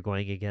girl like you're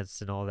going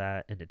against and all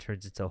that, and it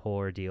turns into a whole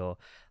ordeal.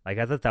 Like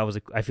I thought that was.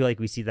 I feel like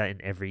we see that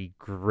in every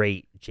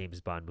great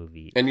James Bond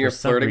movie And for you're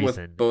some flirting with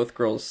reason. both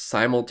girls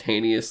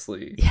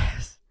simultaneously.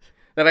 Yes.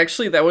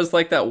 That was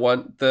like that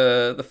one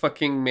the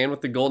fucking man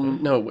with the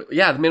golden no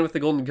yeah the man with the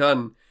golden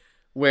gun,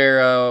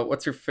 where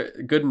what's her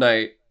good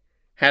night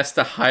has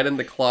to hide in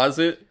the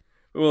closet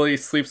while he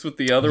sleeps with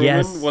the other woman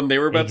Yes. when they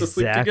were about to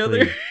sleep together.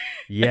 Exactly.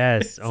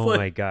 Yes. It's Oh like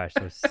my gosh,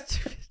 that was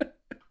stupid.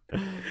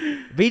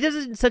 But he does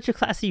it in such a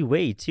classy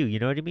way too. You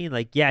know what I mean?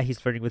 Like, yeah, he's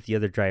flirting with the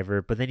other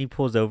driver, but then he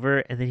pulls over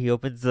and then he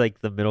opens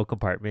like the middle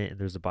compartment and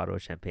there's a bottle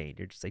of champagne.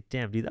 You're just like,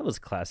 damn, dude, that was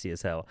classy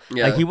as hell. Like,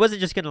 yeah, he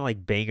wasn't just gonna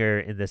like bang her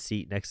in the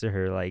seat next to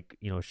her, like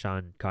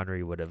Sean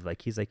Connery would have.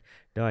 Like, he's like,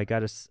 no, I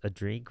got us a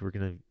drink. We're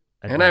gonna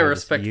and I admire this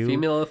respect view.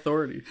 female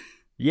authority.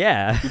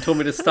 Yeah, You told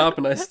me to stop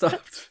and I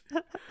stopped.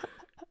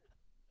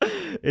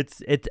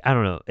 it's. I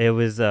don't know. It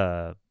was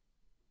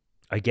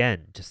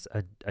again just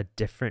a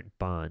different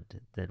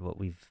Bond than what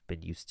we've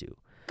been used to.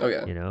 Oh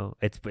yeah,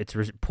 It's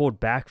pulled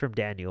back from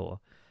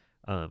Daniel,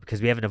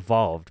 because we haven't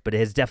evolved, but it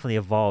has definitely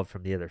evolved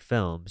from the other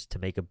films to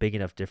make a big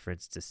enough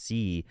difference to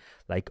see,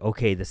 like,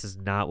 okay, this is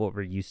not what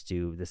we're used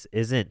to. This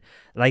isn't,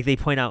 like they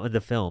point out in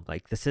the film,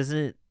 like this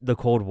isn't the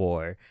Cold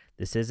War.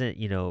 This isn't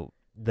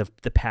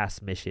the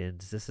past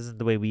missions. This isn't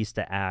the way we used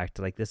to act.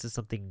 Like this is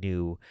something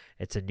new.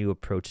 It's a new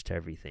approach to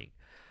everything,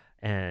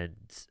 and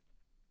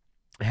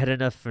I had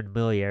enough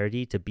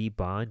familiarity to be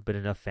Bond, but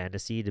enough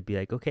fantasy to be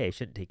like, okay, I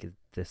shouldn't take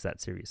this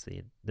that seriously,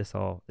 and this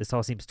all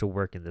seems to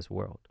work in this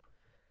world.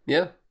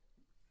 yeah.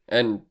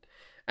 And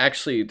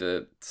actually,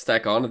 to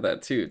stack onto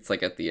that too, it's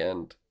like at the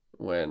end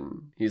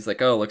when he's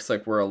like, "Oh, looks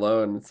like we're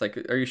alone." It's like,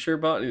 "Are you sure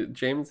about it,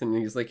 James?" And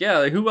he's like,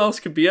 "Yeah. Who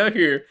else could be out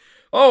here?"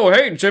 "Oh,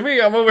 hey,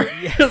 Jimmy, I'm over."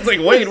 Here. It's like,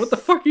 "Wait, what the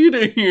fuck are you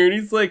doing here?" And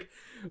he's like,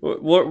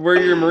 Where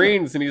are your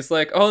Marines?" And he's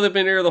like, "Oh, they've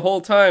been here the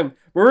whole time."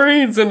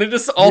 Marines, and they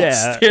just all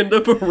Yeah, stand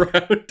up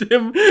around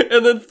him,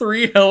 and then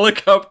 3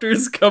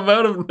 helicopters come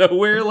out of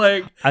nowhere.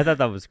 Like, I thought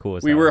that was cool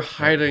as we hell. were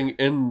hiding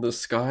in the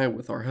sky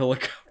with our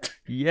helicopter.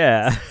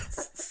 Yeah,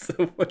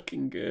 So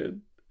fucking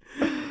good.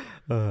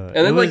 And it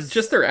then like was.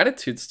 just their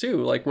attitudes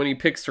too. Like when he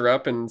picks her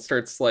up and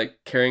starts like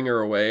carrying her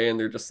away, and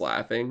they're just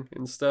laughing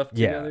and stuff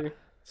Yeah, together.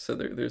 So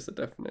there's a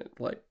definite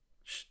like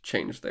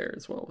change there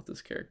as well with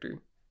this character.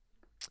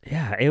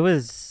 yeah, it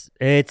was.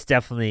 It's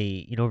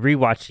definitely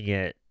rewatching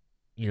it.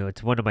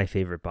 It's one of my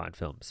favorite Bond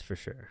films for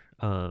sure.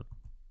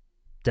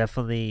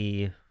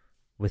 Definitely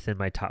within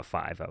my top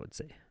five, I would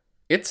say.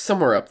 It's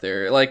somewhere up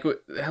there. Like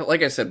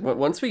I said,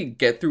 once we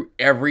get through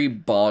every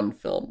Bond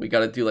film, we got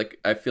to do like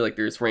I feel like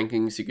there's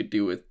rankings you could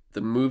do with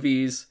the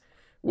movies,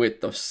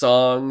 with the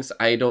songs.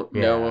 I don't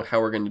know Yeah. how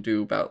we're gonna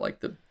do about like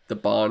the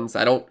Bonds.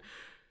 I don't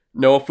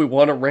know if we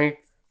want to rank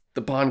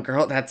the Bond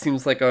girl. That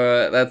seems like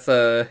that's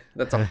a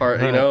hard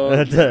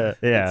it's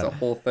Yeah. a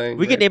whole thing.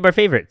 We can there. name our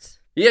favorites.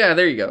 Yeah,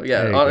 there you go.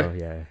 Yeah, There you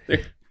go. Yeah.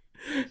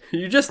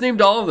 you just named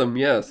all of them.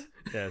 Yes.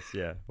 Yes.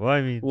 Yeah. Well,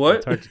 I mean, What?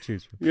 it's hard to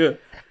choose from. Yeah.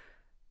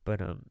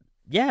 But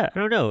yeah, I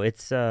don't know.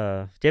 It's do you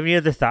have any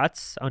other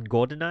thoughts on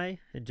GoldenEye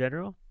in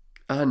general?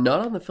 Not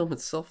on the film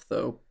itself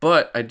though,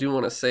 but I do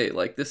want to say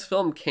like this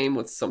film came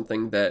with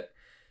something that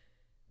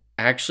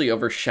actually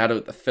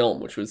overshadowed the film,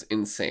 which was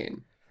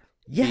insane.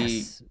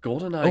 Yes. The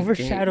GoldenEye game.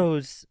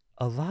 Overshadows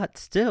a lot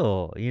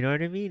still. You know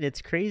what I mean?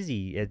 It's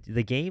crazy.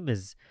 The game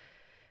is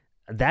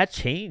that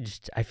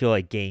changed, I feel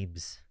like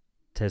games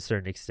to a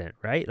certain extent,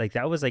 right? Like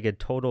that was like a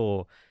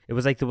total it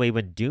was like the way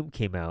when Doom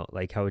came out,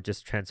 like how it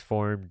just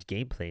transformed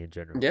gameplay in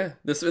general. Yeah,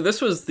 this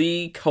was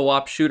the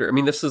co-op shooter. I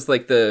mean, this is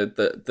like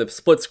the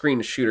split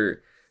screen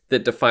shooter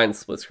that defines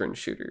split screen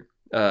shooter.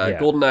 Yeah.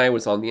 GoldenEye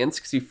was on the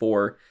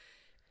N64,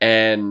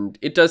 and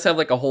it does have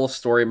like a whole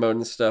story mode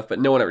and stuff, but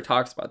no one ever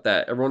talks about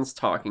that. Everyone's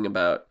talking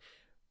about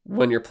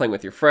when you're playing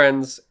with your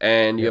friends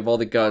and you Yep. have all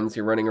the guns,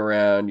 you're running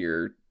around,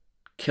 you're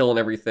killing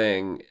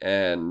everything,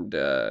 and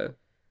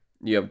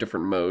you have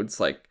different modes.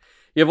 Like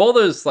you have all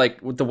those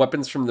like with the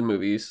weapons from the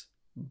movies,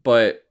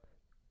 but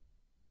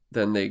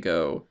then they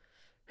go,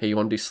 hey, you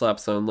want to do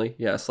slaps only?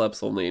 Yeah,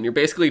 slaps only. And you're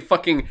basically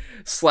fucking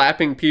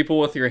slapping people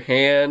with your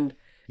hand.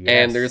 Yes.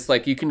 And there's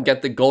like, you can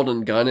get the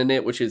golden gun in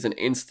it, which is an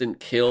instant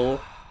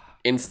kill.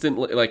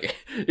 Instantly, like,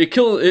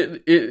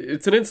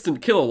 it's an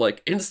instant kill.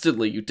 Like,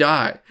 instantly you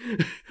die.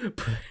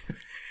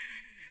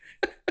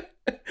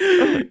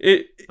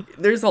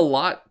 There's a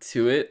lot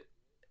to it.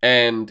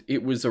 And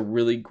it was a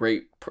really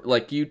great,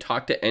 like, you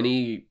talk to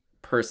any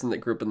person that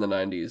grew up in the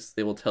 90s,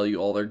 they will tell you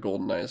all their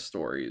GoldenEye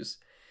stories.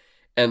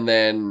 And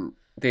then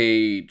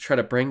they try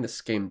to bring this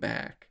game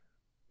back.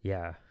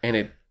 Yeah. And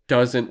it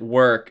doesn't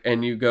work.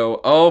 And you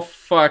go, oh,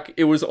 fuck,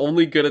 it was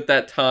only good at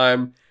that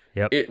time.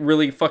 Yep. It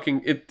really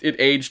fucking, it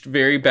aged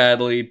very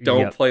badly.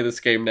 Don't play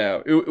this game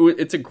now.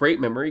 It's a great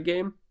memory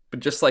game, but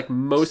just like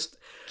most...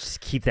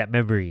 Just keep that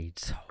memory.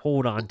 Just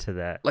hold on to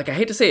that. Like, I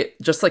hate to say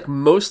it, just like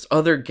most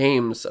other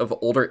games of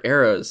older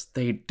eras,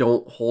 they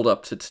don't hold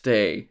up to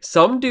today.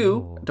 Some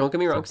do. Don't get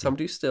me wrong. Some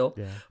do still.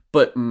 Yeah.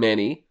 But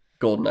many,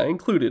 GoldenEye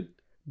included,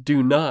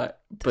 do not.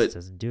 But just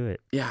doesn't do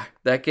it. Yeah,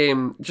 that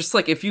game, just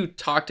like if you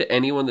talk to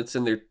anyone that's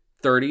in their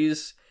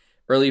 30s,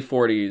 early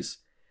 40s,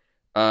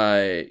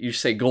 you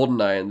say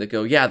GoldenEye and they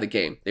go, yeah, the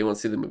game. They won't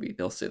see the movie.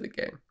 They'll say the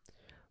game.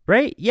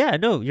 Right? Yeah,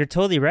 no, you're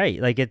totally right.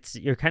 Like,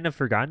 you're kind of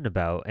forgotten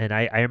about. And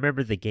I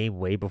remember the game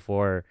way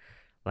before,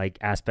 like,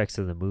 aspects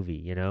of the movie,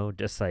 you know?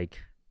 Just, like,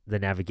 the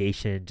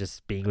navigation,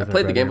 just being with I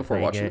played the game before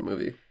playing watching it. the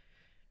movie.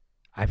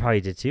 I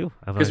probably did, too.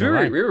 Because we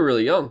were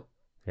really young.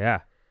 Yeah,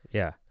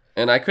 yeah.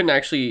 And I couldn't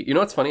actually, you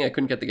know what's funny? I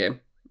couldn't get the game.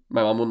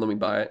 My mom wouldn't let me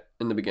buy it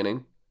in the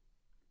beginning.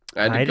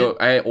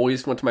 I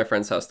always went to my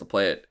friend's house to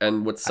play it.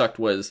 And what sucked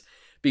was,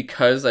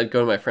 because I'd go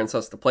to my friend's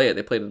house to play it,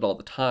 they played it all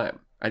the time.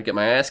 I'd get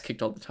my ass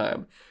kicked all the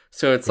time.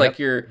 So it's like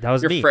your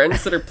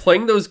friends that are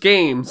playing those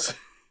games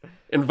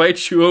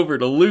invite you over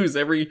to lose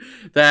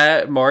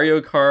that Mario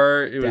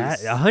Kart. It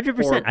was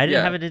 100%. I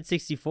didn't have an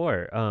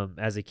N64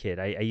 as a kid.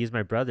 I used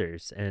my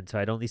brother's, and so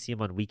I'd only see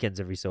him on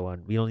weekends every so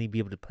on. We'd only be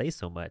able to play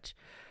so much.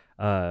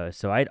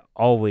 So I'd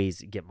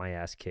always get my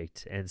ass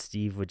kicked, and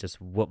Steve would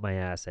just whoop my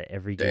ass at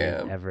every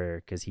game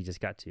ever because he just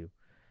got to.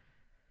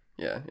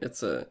 Yeah,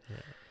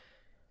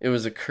 it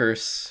was a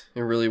curse.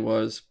 It really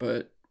was,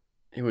 but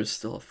it was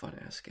still a fun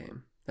ass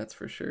game. That's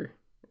for sure.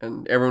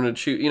 And everyone would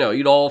shoot,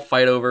 you'd all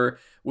fight over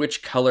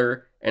which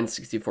color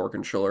N64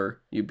 controller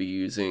you'd be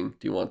using.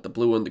 Do you want the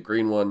blue one, the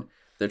green one,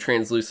 the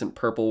translucent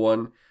purple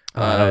one?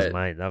 That was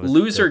mine.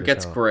 Loser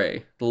gets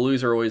gray. The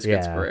loser always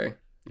gets gray.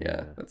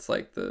 Yeah, that's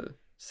like the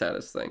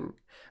saddest thing.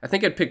 I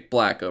think I'd pick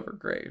black over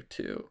gray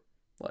too.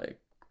 Like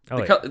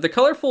the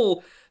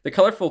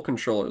colorful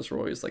controllers were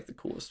always like the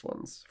coolest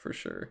ones for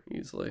sure,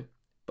 easily.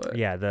 But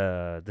yeah,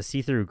 the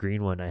see-through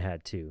green one I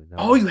had too.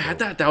 You had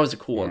that? That was a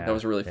cool one. That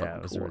was a really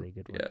fucking cool one.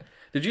 Good one. Yeah.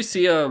 Did you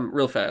see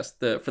real fast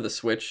for the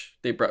Switch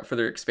they brought for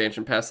their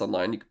expansion pass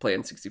online? You could play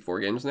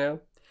N64 games now.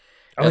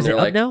 Oh, is it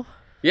up now?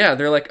 Yeah,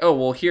 they're like, oh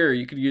well, here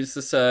you could use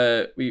this.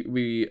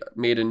 We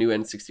made a new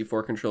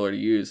N64 controller to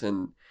use,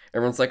 and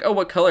everyone's like, oh,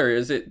 what color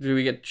is it? Do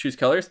we get to choose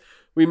colors?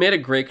 We made a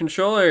gray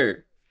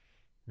controller.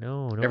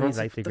 No, nobody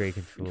likes the gray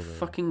controller.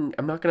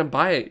 I'm not gonna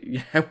buy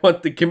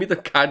it. Give me the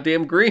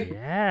goddamn green.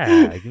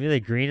 Yeah, give me the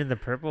green and the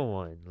purple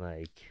one.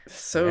 Like,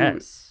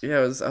 yes. Yeah,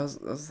 I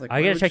was like,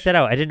 I gotta check that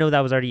out. I didn't know that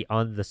was already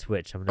on the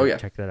Switch. I'm gonna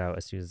check that out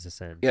as soon as this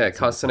ends. Yeah, it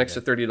costs an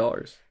extra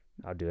 $30.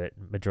 I'll do it.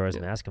 Majora's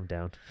Mask, I'm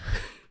down.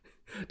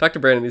 Dr.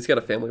 Brandon, he's got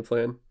a family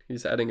plan.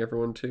 He's adding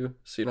everyone too,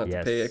 so you don't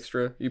have to pay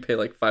extra. You pay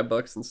like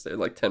 $5 instead,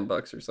 like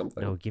 $10 or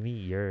something. No, give me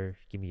your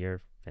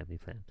family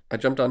plan. I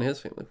jumped on his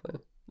family plan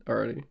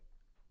already.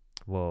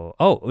 Well,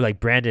 like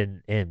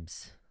Brandon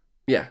Ims.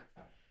 Yeah.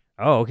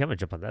 Oh, okay. I'm gonna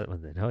jump on that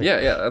one then. Yeah,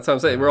 that's what I'm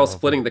saying. We're all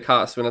splitting the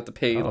cost. We don't have to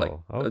pay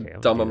a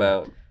dumb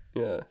amount.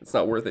 Yeah, it's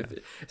not worth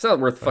it. It's not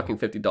worth fucking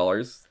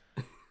 $50.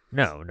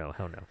 No,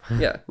 hell no.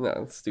 Yeah, no,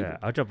 it's stupid. Yeah,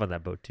 I'll jump on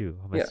that boat too.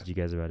 I'll message you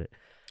guys about it.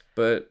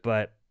 But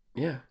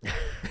yeah,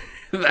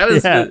 that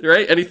is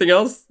right. Anything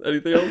else?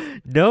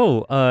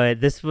 No.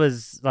 This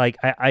was like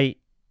I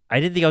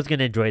didn't think I was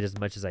gonna enjoy it as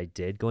much as I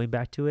did going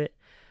back to it.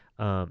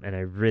 And I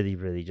really,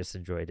 really just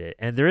enjoyed it.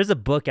 And there is a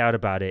book out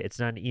about it. It's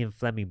not an Ian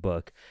Fleming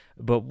book,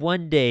 but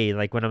one day,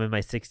 like when I'm in my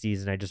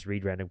 60s and I just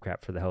read random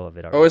crap for the hell of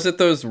it. Oh, is it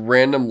those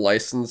random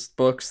licensed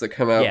books that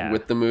come out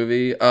with the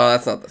movie? Oh,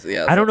 that's not the.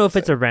 Yeah, I don't know if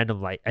it's a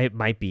random It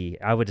might be.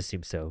 I would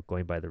assume so,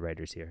 going by the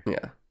writers here.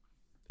 Yeah.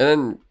 And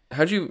then,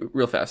 how'd you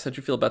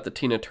feel about the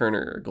Tina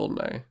Turner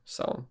GoldenEye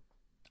song?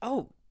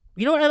 Oh,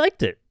 you know what? I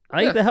liked it.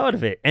 I liked the hell out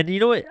of it. And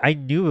you know what? I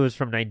knew it was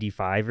from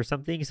 95 or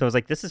something. So I was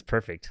like, this is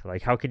perfect.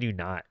 Like, how can you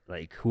not?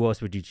 Like, who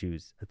else would you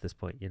choose at this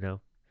point, you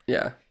know?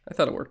 Yeah, I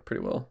thought it worked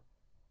pretty well.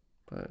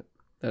 But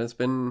that has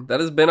been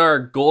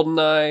our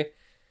GoldenEye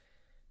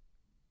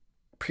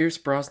Pierce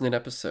Brosnan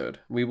episode.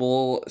 We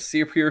will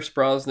see Pierce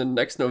Brosnan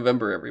next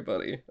November,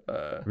 everybody.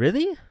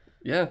 Really?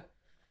 Yeah.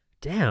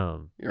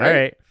 Damn. Right. All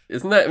right.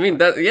 Isn't that,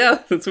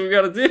 that's what we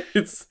gotta do.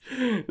 It's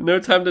No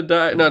Time to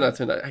Die. No, not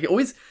to die.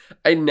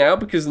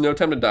 Because No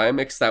Time to Die, I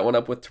mix that one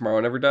up with Tomorrow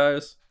Never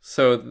Dies.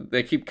 So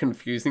they keep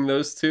confusing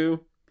those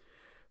two.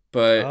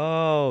 But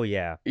Oh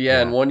yeah,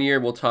 yeah, in 1 year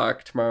we'll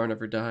talk Tomorrow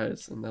Never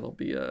Dies, and that'll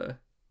be a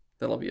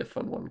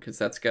fun one because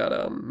that's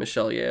got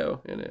Michelle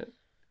Yeoh in it,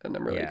 and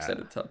I'm really yeah.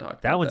 excited to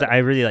talk That about one's that. I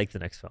really like the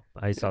next film.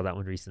 I saw Yeah. that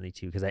one recently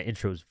too because that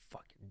intro is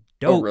fucking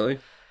Oh, dope. really?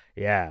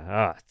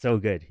 Yeah, so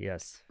good.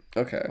 Yes.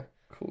 Okay.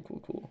 Cool,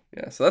 cool, cool.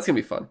 Yeah, so that's gonna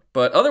be fun.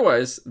 But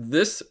otherwise,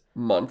 this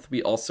month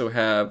we also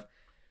have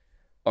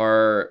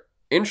our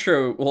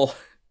intro. Well,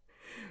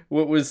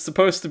 what was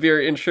supposed to be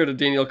our intro to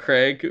Daniel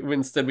Craig.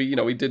 Instead,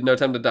 we did No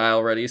Time to Die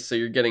already, so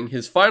you're getting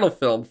his final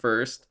film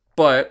first.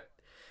 But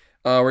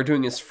we're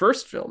doing his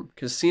first film,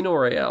 Casino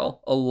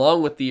Royale,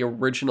 along with the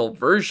original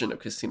version of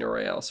Casino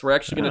Royale. So we're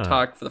actually going to Ah,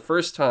 talk for the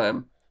first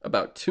time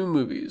about two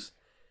movies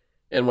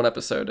in one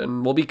episode,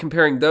 and we'll be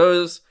comparing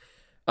those.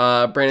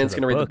 to Brandon's the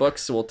going to read the book. book,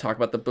 so we'll talk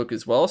about the book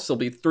as well. So there'll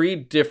be three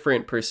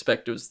different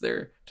perspectives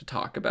there to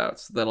talk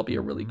about. So that'll be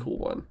a really Hmm. cool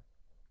one.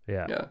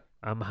 Yeah. Yeah.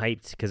 I'm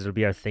hyped because it'll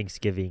be our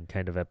Thanksgiving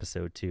kind of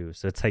episode too.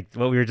 So it's like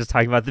what we were just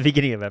talking about at the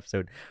beginning of the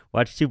episode.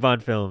 Watch two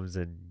Bond films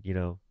and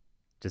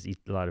just eat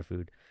a lot of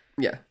food.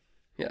 Yeah.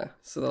 Yeah.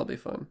 So that'll be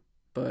fun.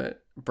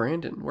 But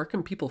Brandon, where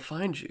can people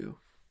find you?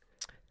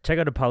 Check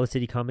out Apollo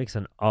City Comics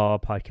on all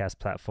podcast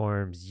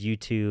platforms,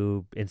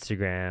 YouTube,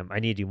 Instagram.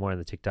 I need to do more on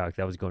the TikTok.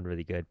 That was going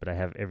really good, but I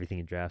have everything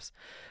in drafts.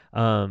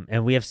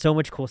 And we have so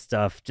much cool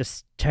stuff.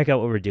 Just check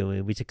out what we're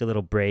doing. We took a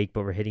little break,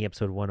 but we're hitting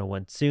episode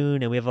 101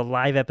 soon. And we have a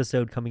live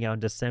episode coming out in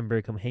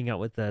December. Come hang out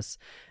with us.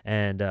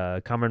 And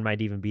Cameron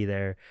might even be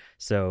there.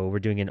 So we're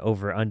doing an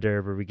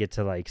over-under where we get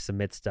to like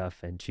submit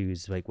stuff and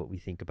choose like what we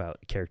think about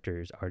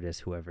characters,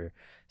 artists, whoever.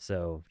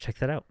 So check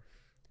that out.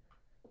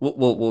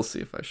 We'll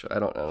see if I should. I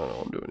don't know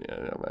what I'm doing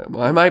yet.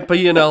 I might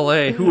be in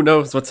LA. Who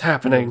knows what's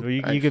happening?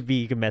 You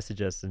could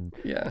message us and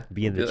Yeah,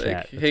 be in the like,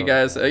 chat. hey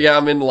guys, yeah,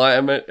 I'm in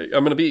line. I'm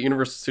gonna be at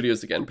Universal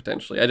Studios again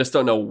potentially. I just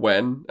don't know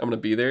when I'm gonna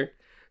be there.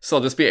 So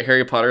I'll just be at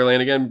Harry Potter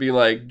Land again, being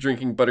like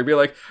drinking butter, be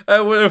like,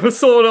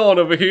 what's going on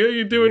over here?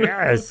 You doing?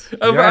 Yes,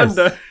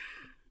 Amanda,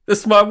 this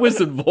is my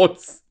wizard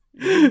voice.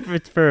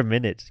 It's for a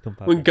minute. Just come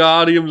pop in.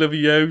 Wingardium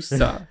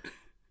Leviosa.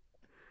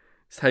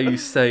 That's how you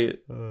say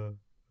it.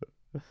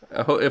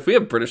 I hope, if we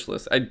have British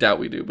lists, I doubt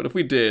we do, but if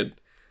we did,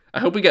 I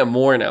hope we get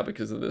more now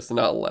because of this,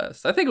 not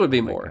less. I think it would be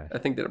Oh my more. God. I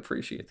think they'd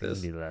appreciate This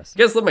this. would be less.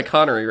 You guys love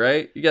McConaughey,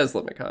 right? You guys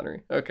love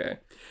McConaughey. Okay.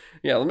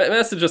 Yeah,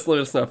 message just let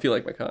us know if you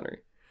like McConaughey.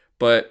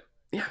 But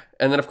yeah,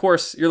 and then of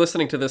course, you're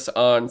listening to this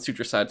on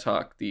Suture Side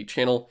Talk, the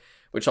channel,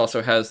 which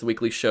also has the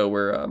weekly show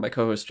where my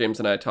co host James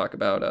and I talk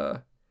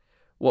about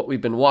what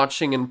we've been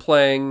watching and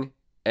playing.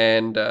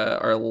 And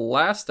our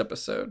last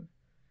episode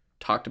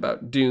talked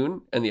about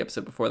Dune, and the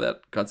episode before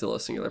that, Godzilla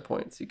Singular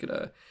Point. So you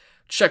could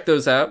check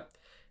those out.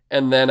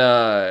 And then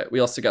we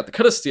also got the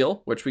Cut of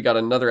Steel, which we got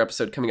another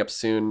episode coming up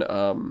soon.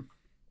 And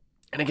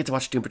I get to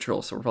watch Doom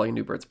Patrol, so we're probably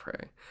New Birds of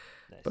Prey.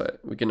 Nice. But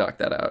we can knock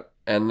that out.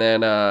 And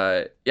then,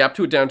 yeah, Up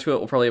to It, Down to It,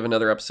 we'll probably have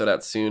another episode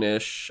out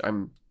soonish.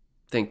 I'm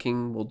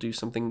thinking we'll do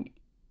something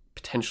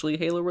potentially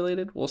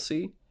Halo-related. We'll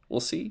see. We'll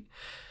see.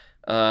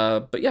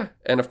 But yeah,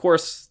 and of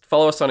course,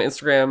 follow us on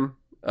Instagram,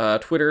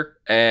 Twitter,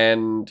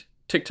 and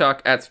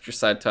TikTok at Suture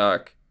Side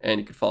Talk. And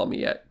you can follow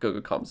me at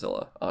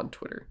GoGoComzilla on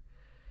Twitter.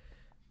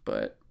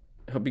 But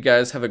I hope you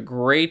guys have a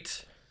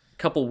great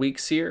couple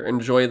weeks here.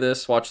 Enjoy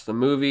this. Watch the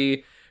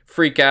movie.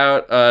 Freak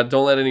out.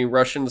 Don't let any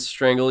Russians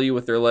strangle you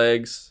with their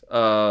legs.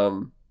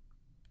 And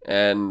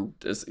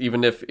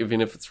even if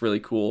it's really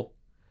cool,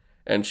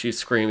 and she's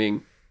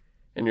screaming,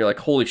 and you're like,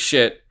 "Holy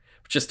shit!"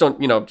 Just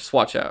don't, just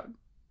watch out.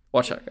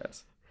 Watch out,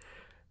 guys.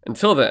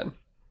 Until then,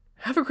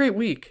 have a great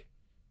week.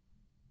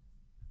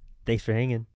 Thanks for hanging.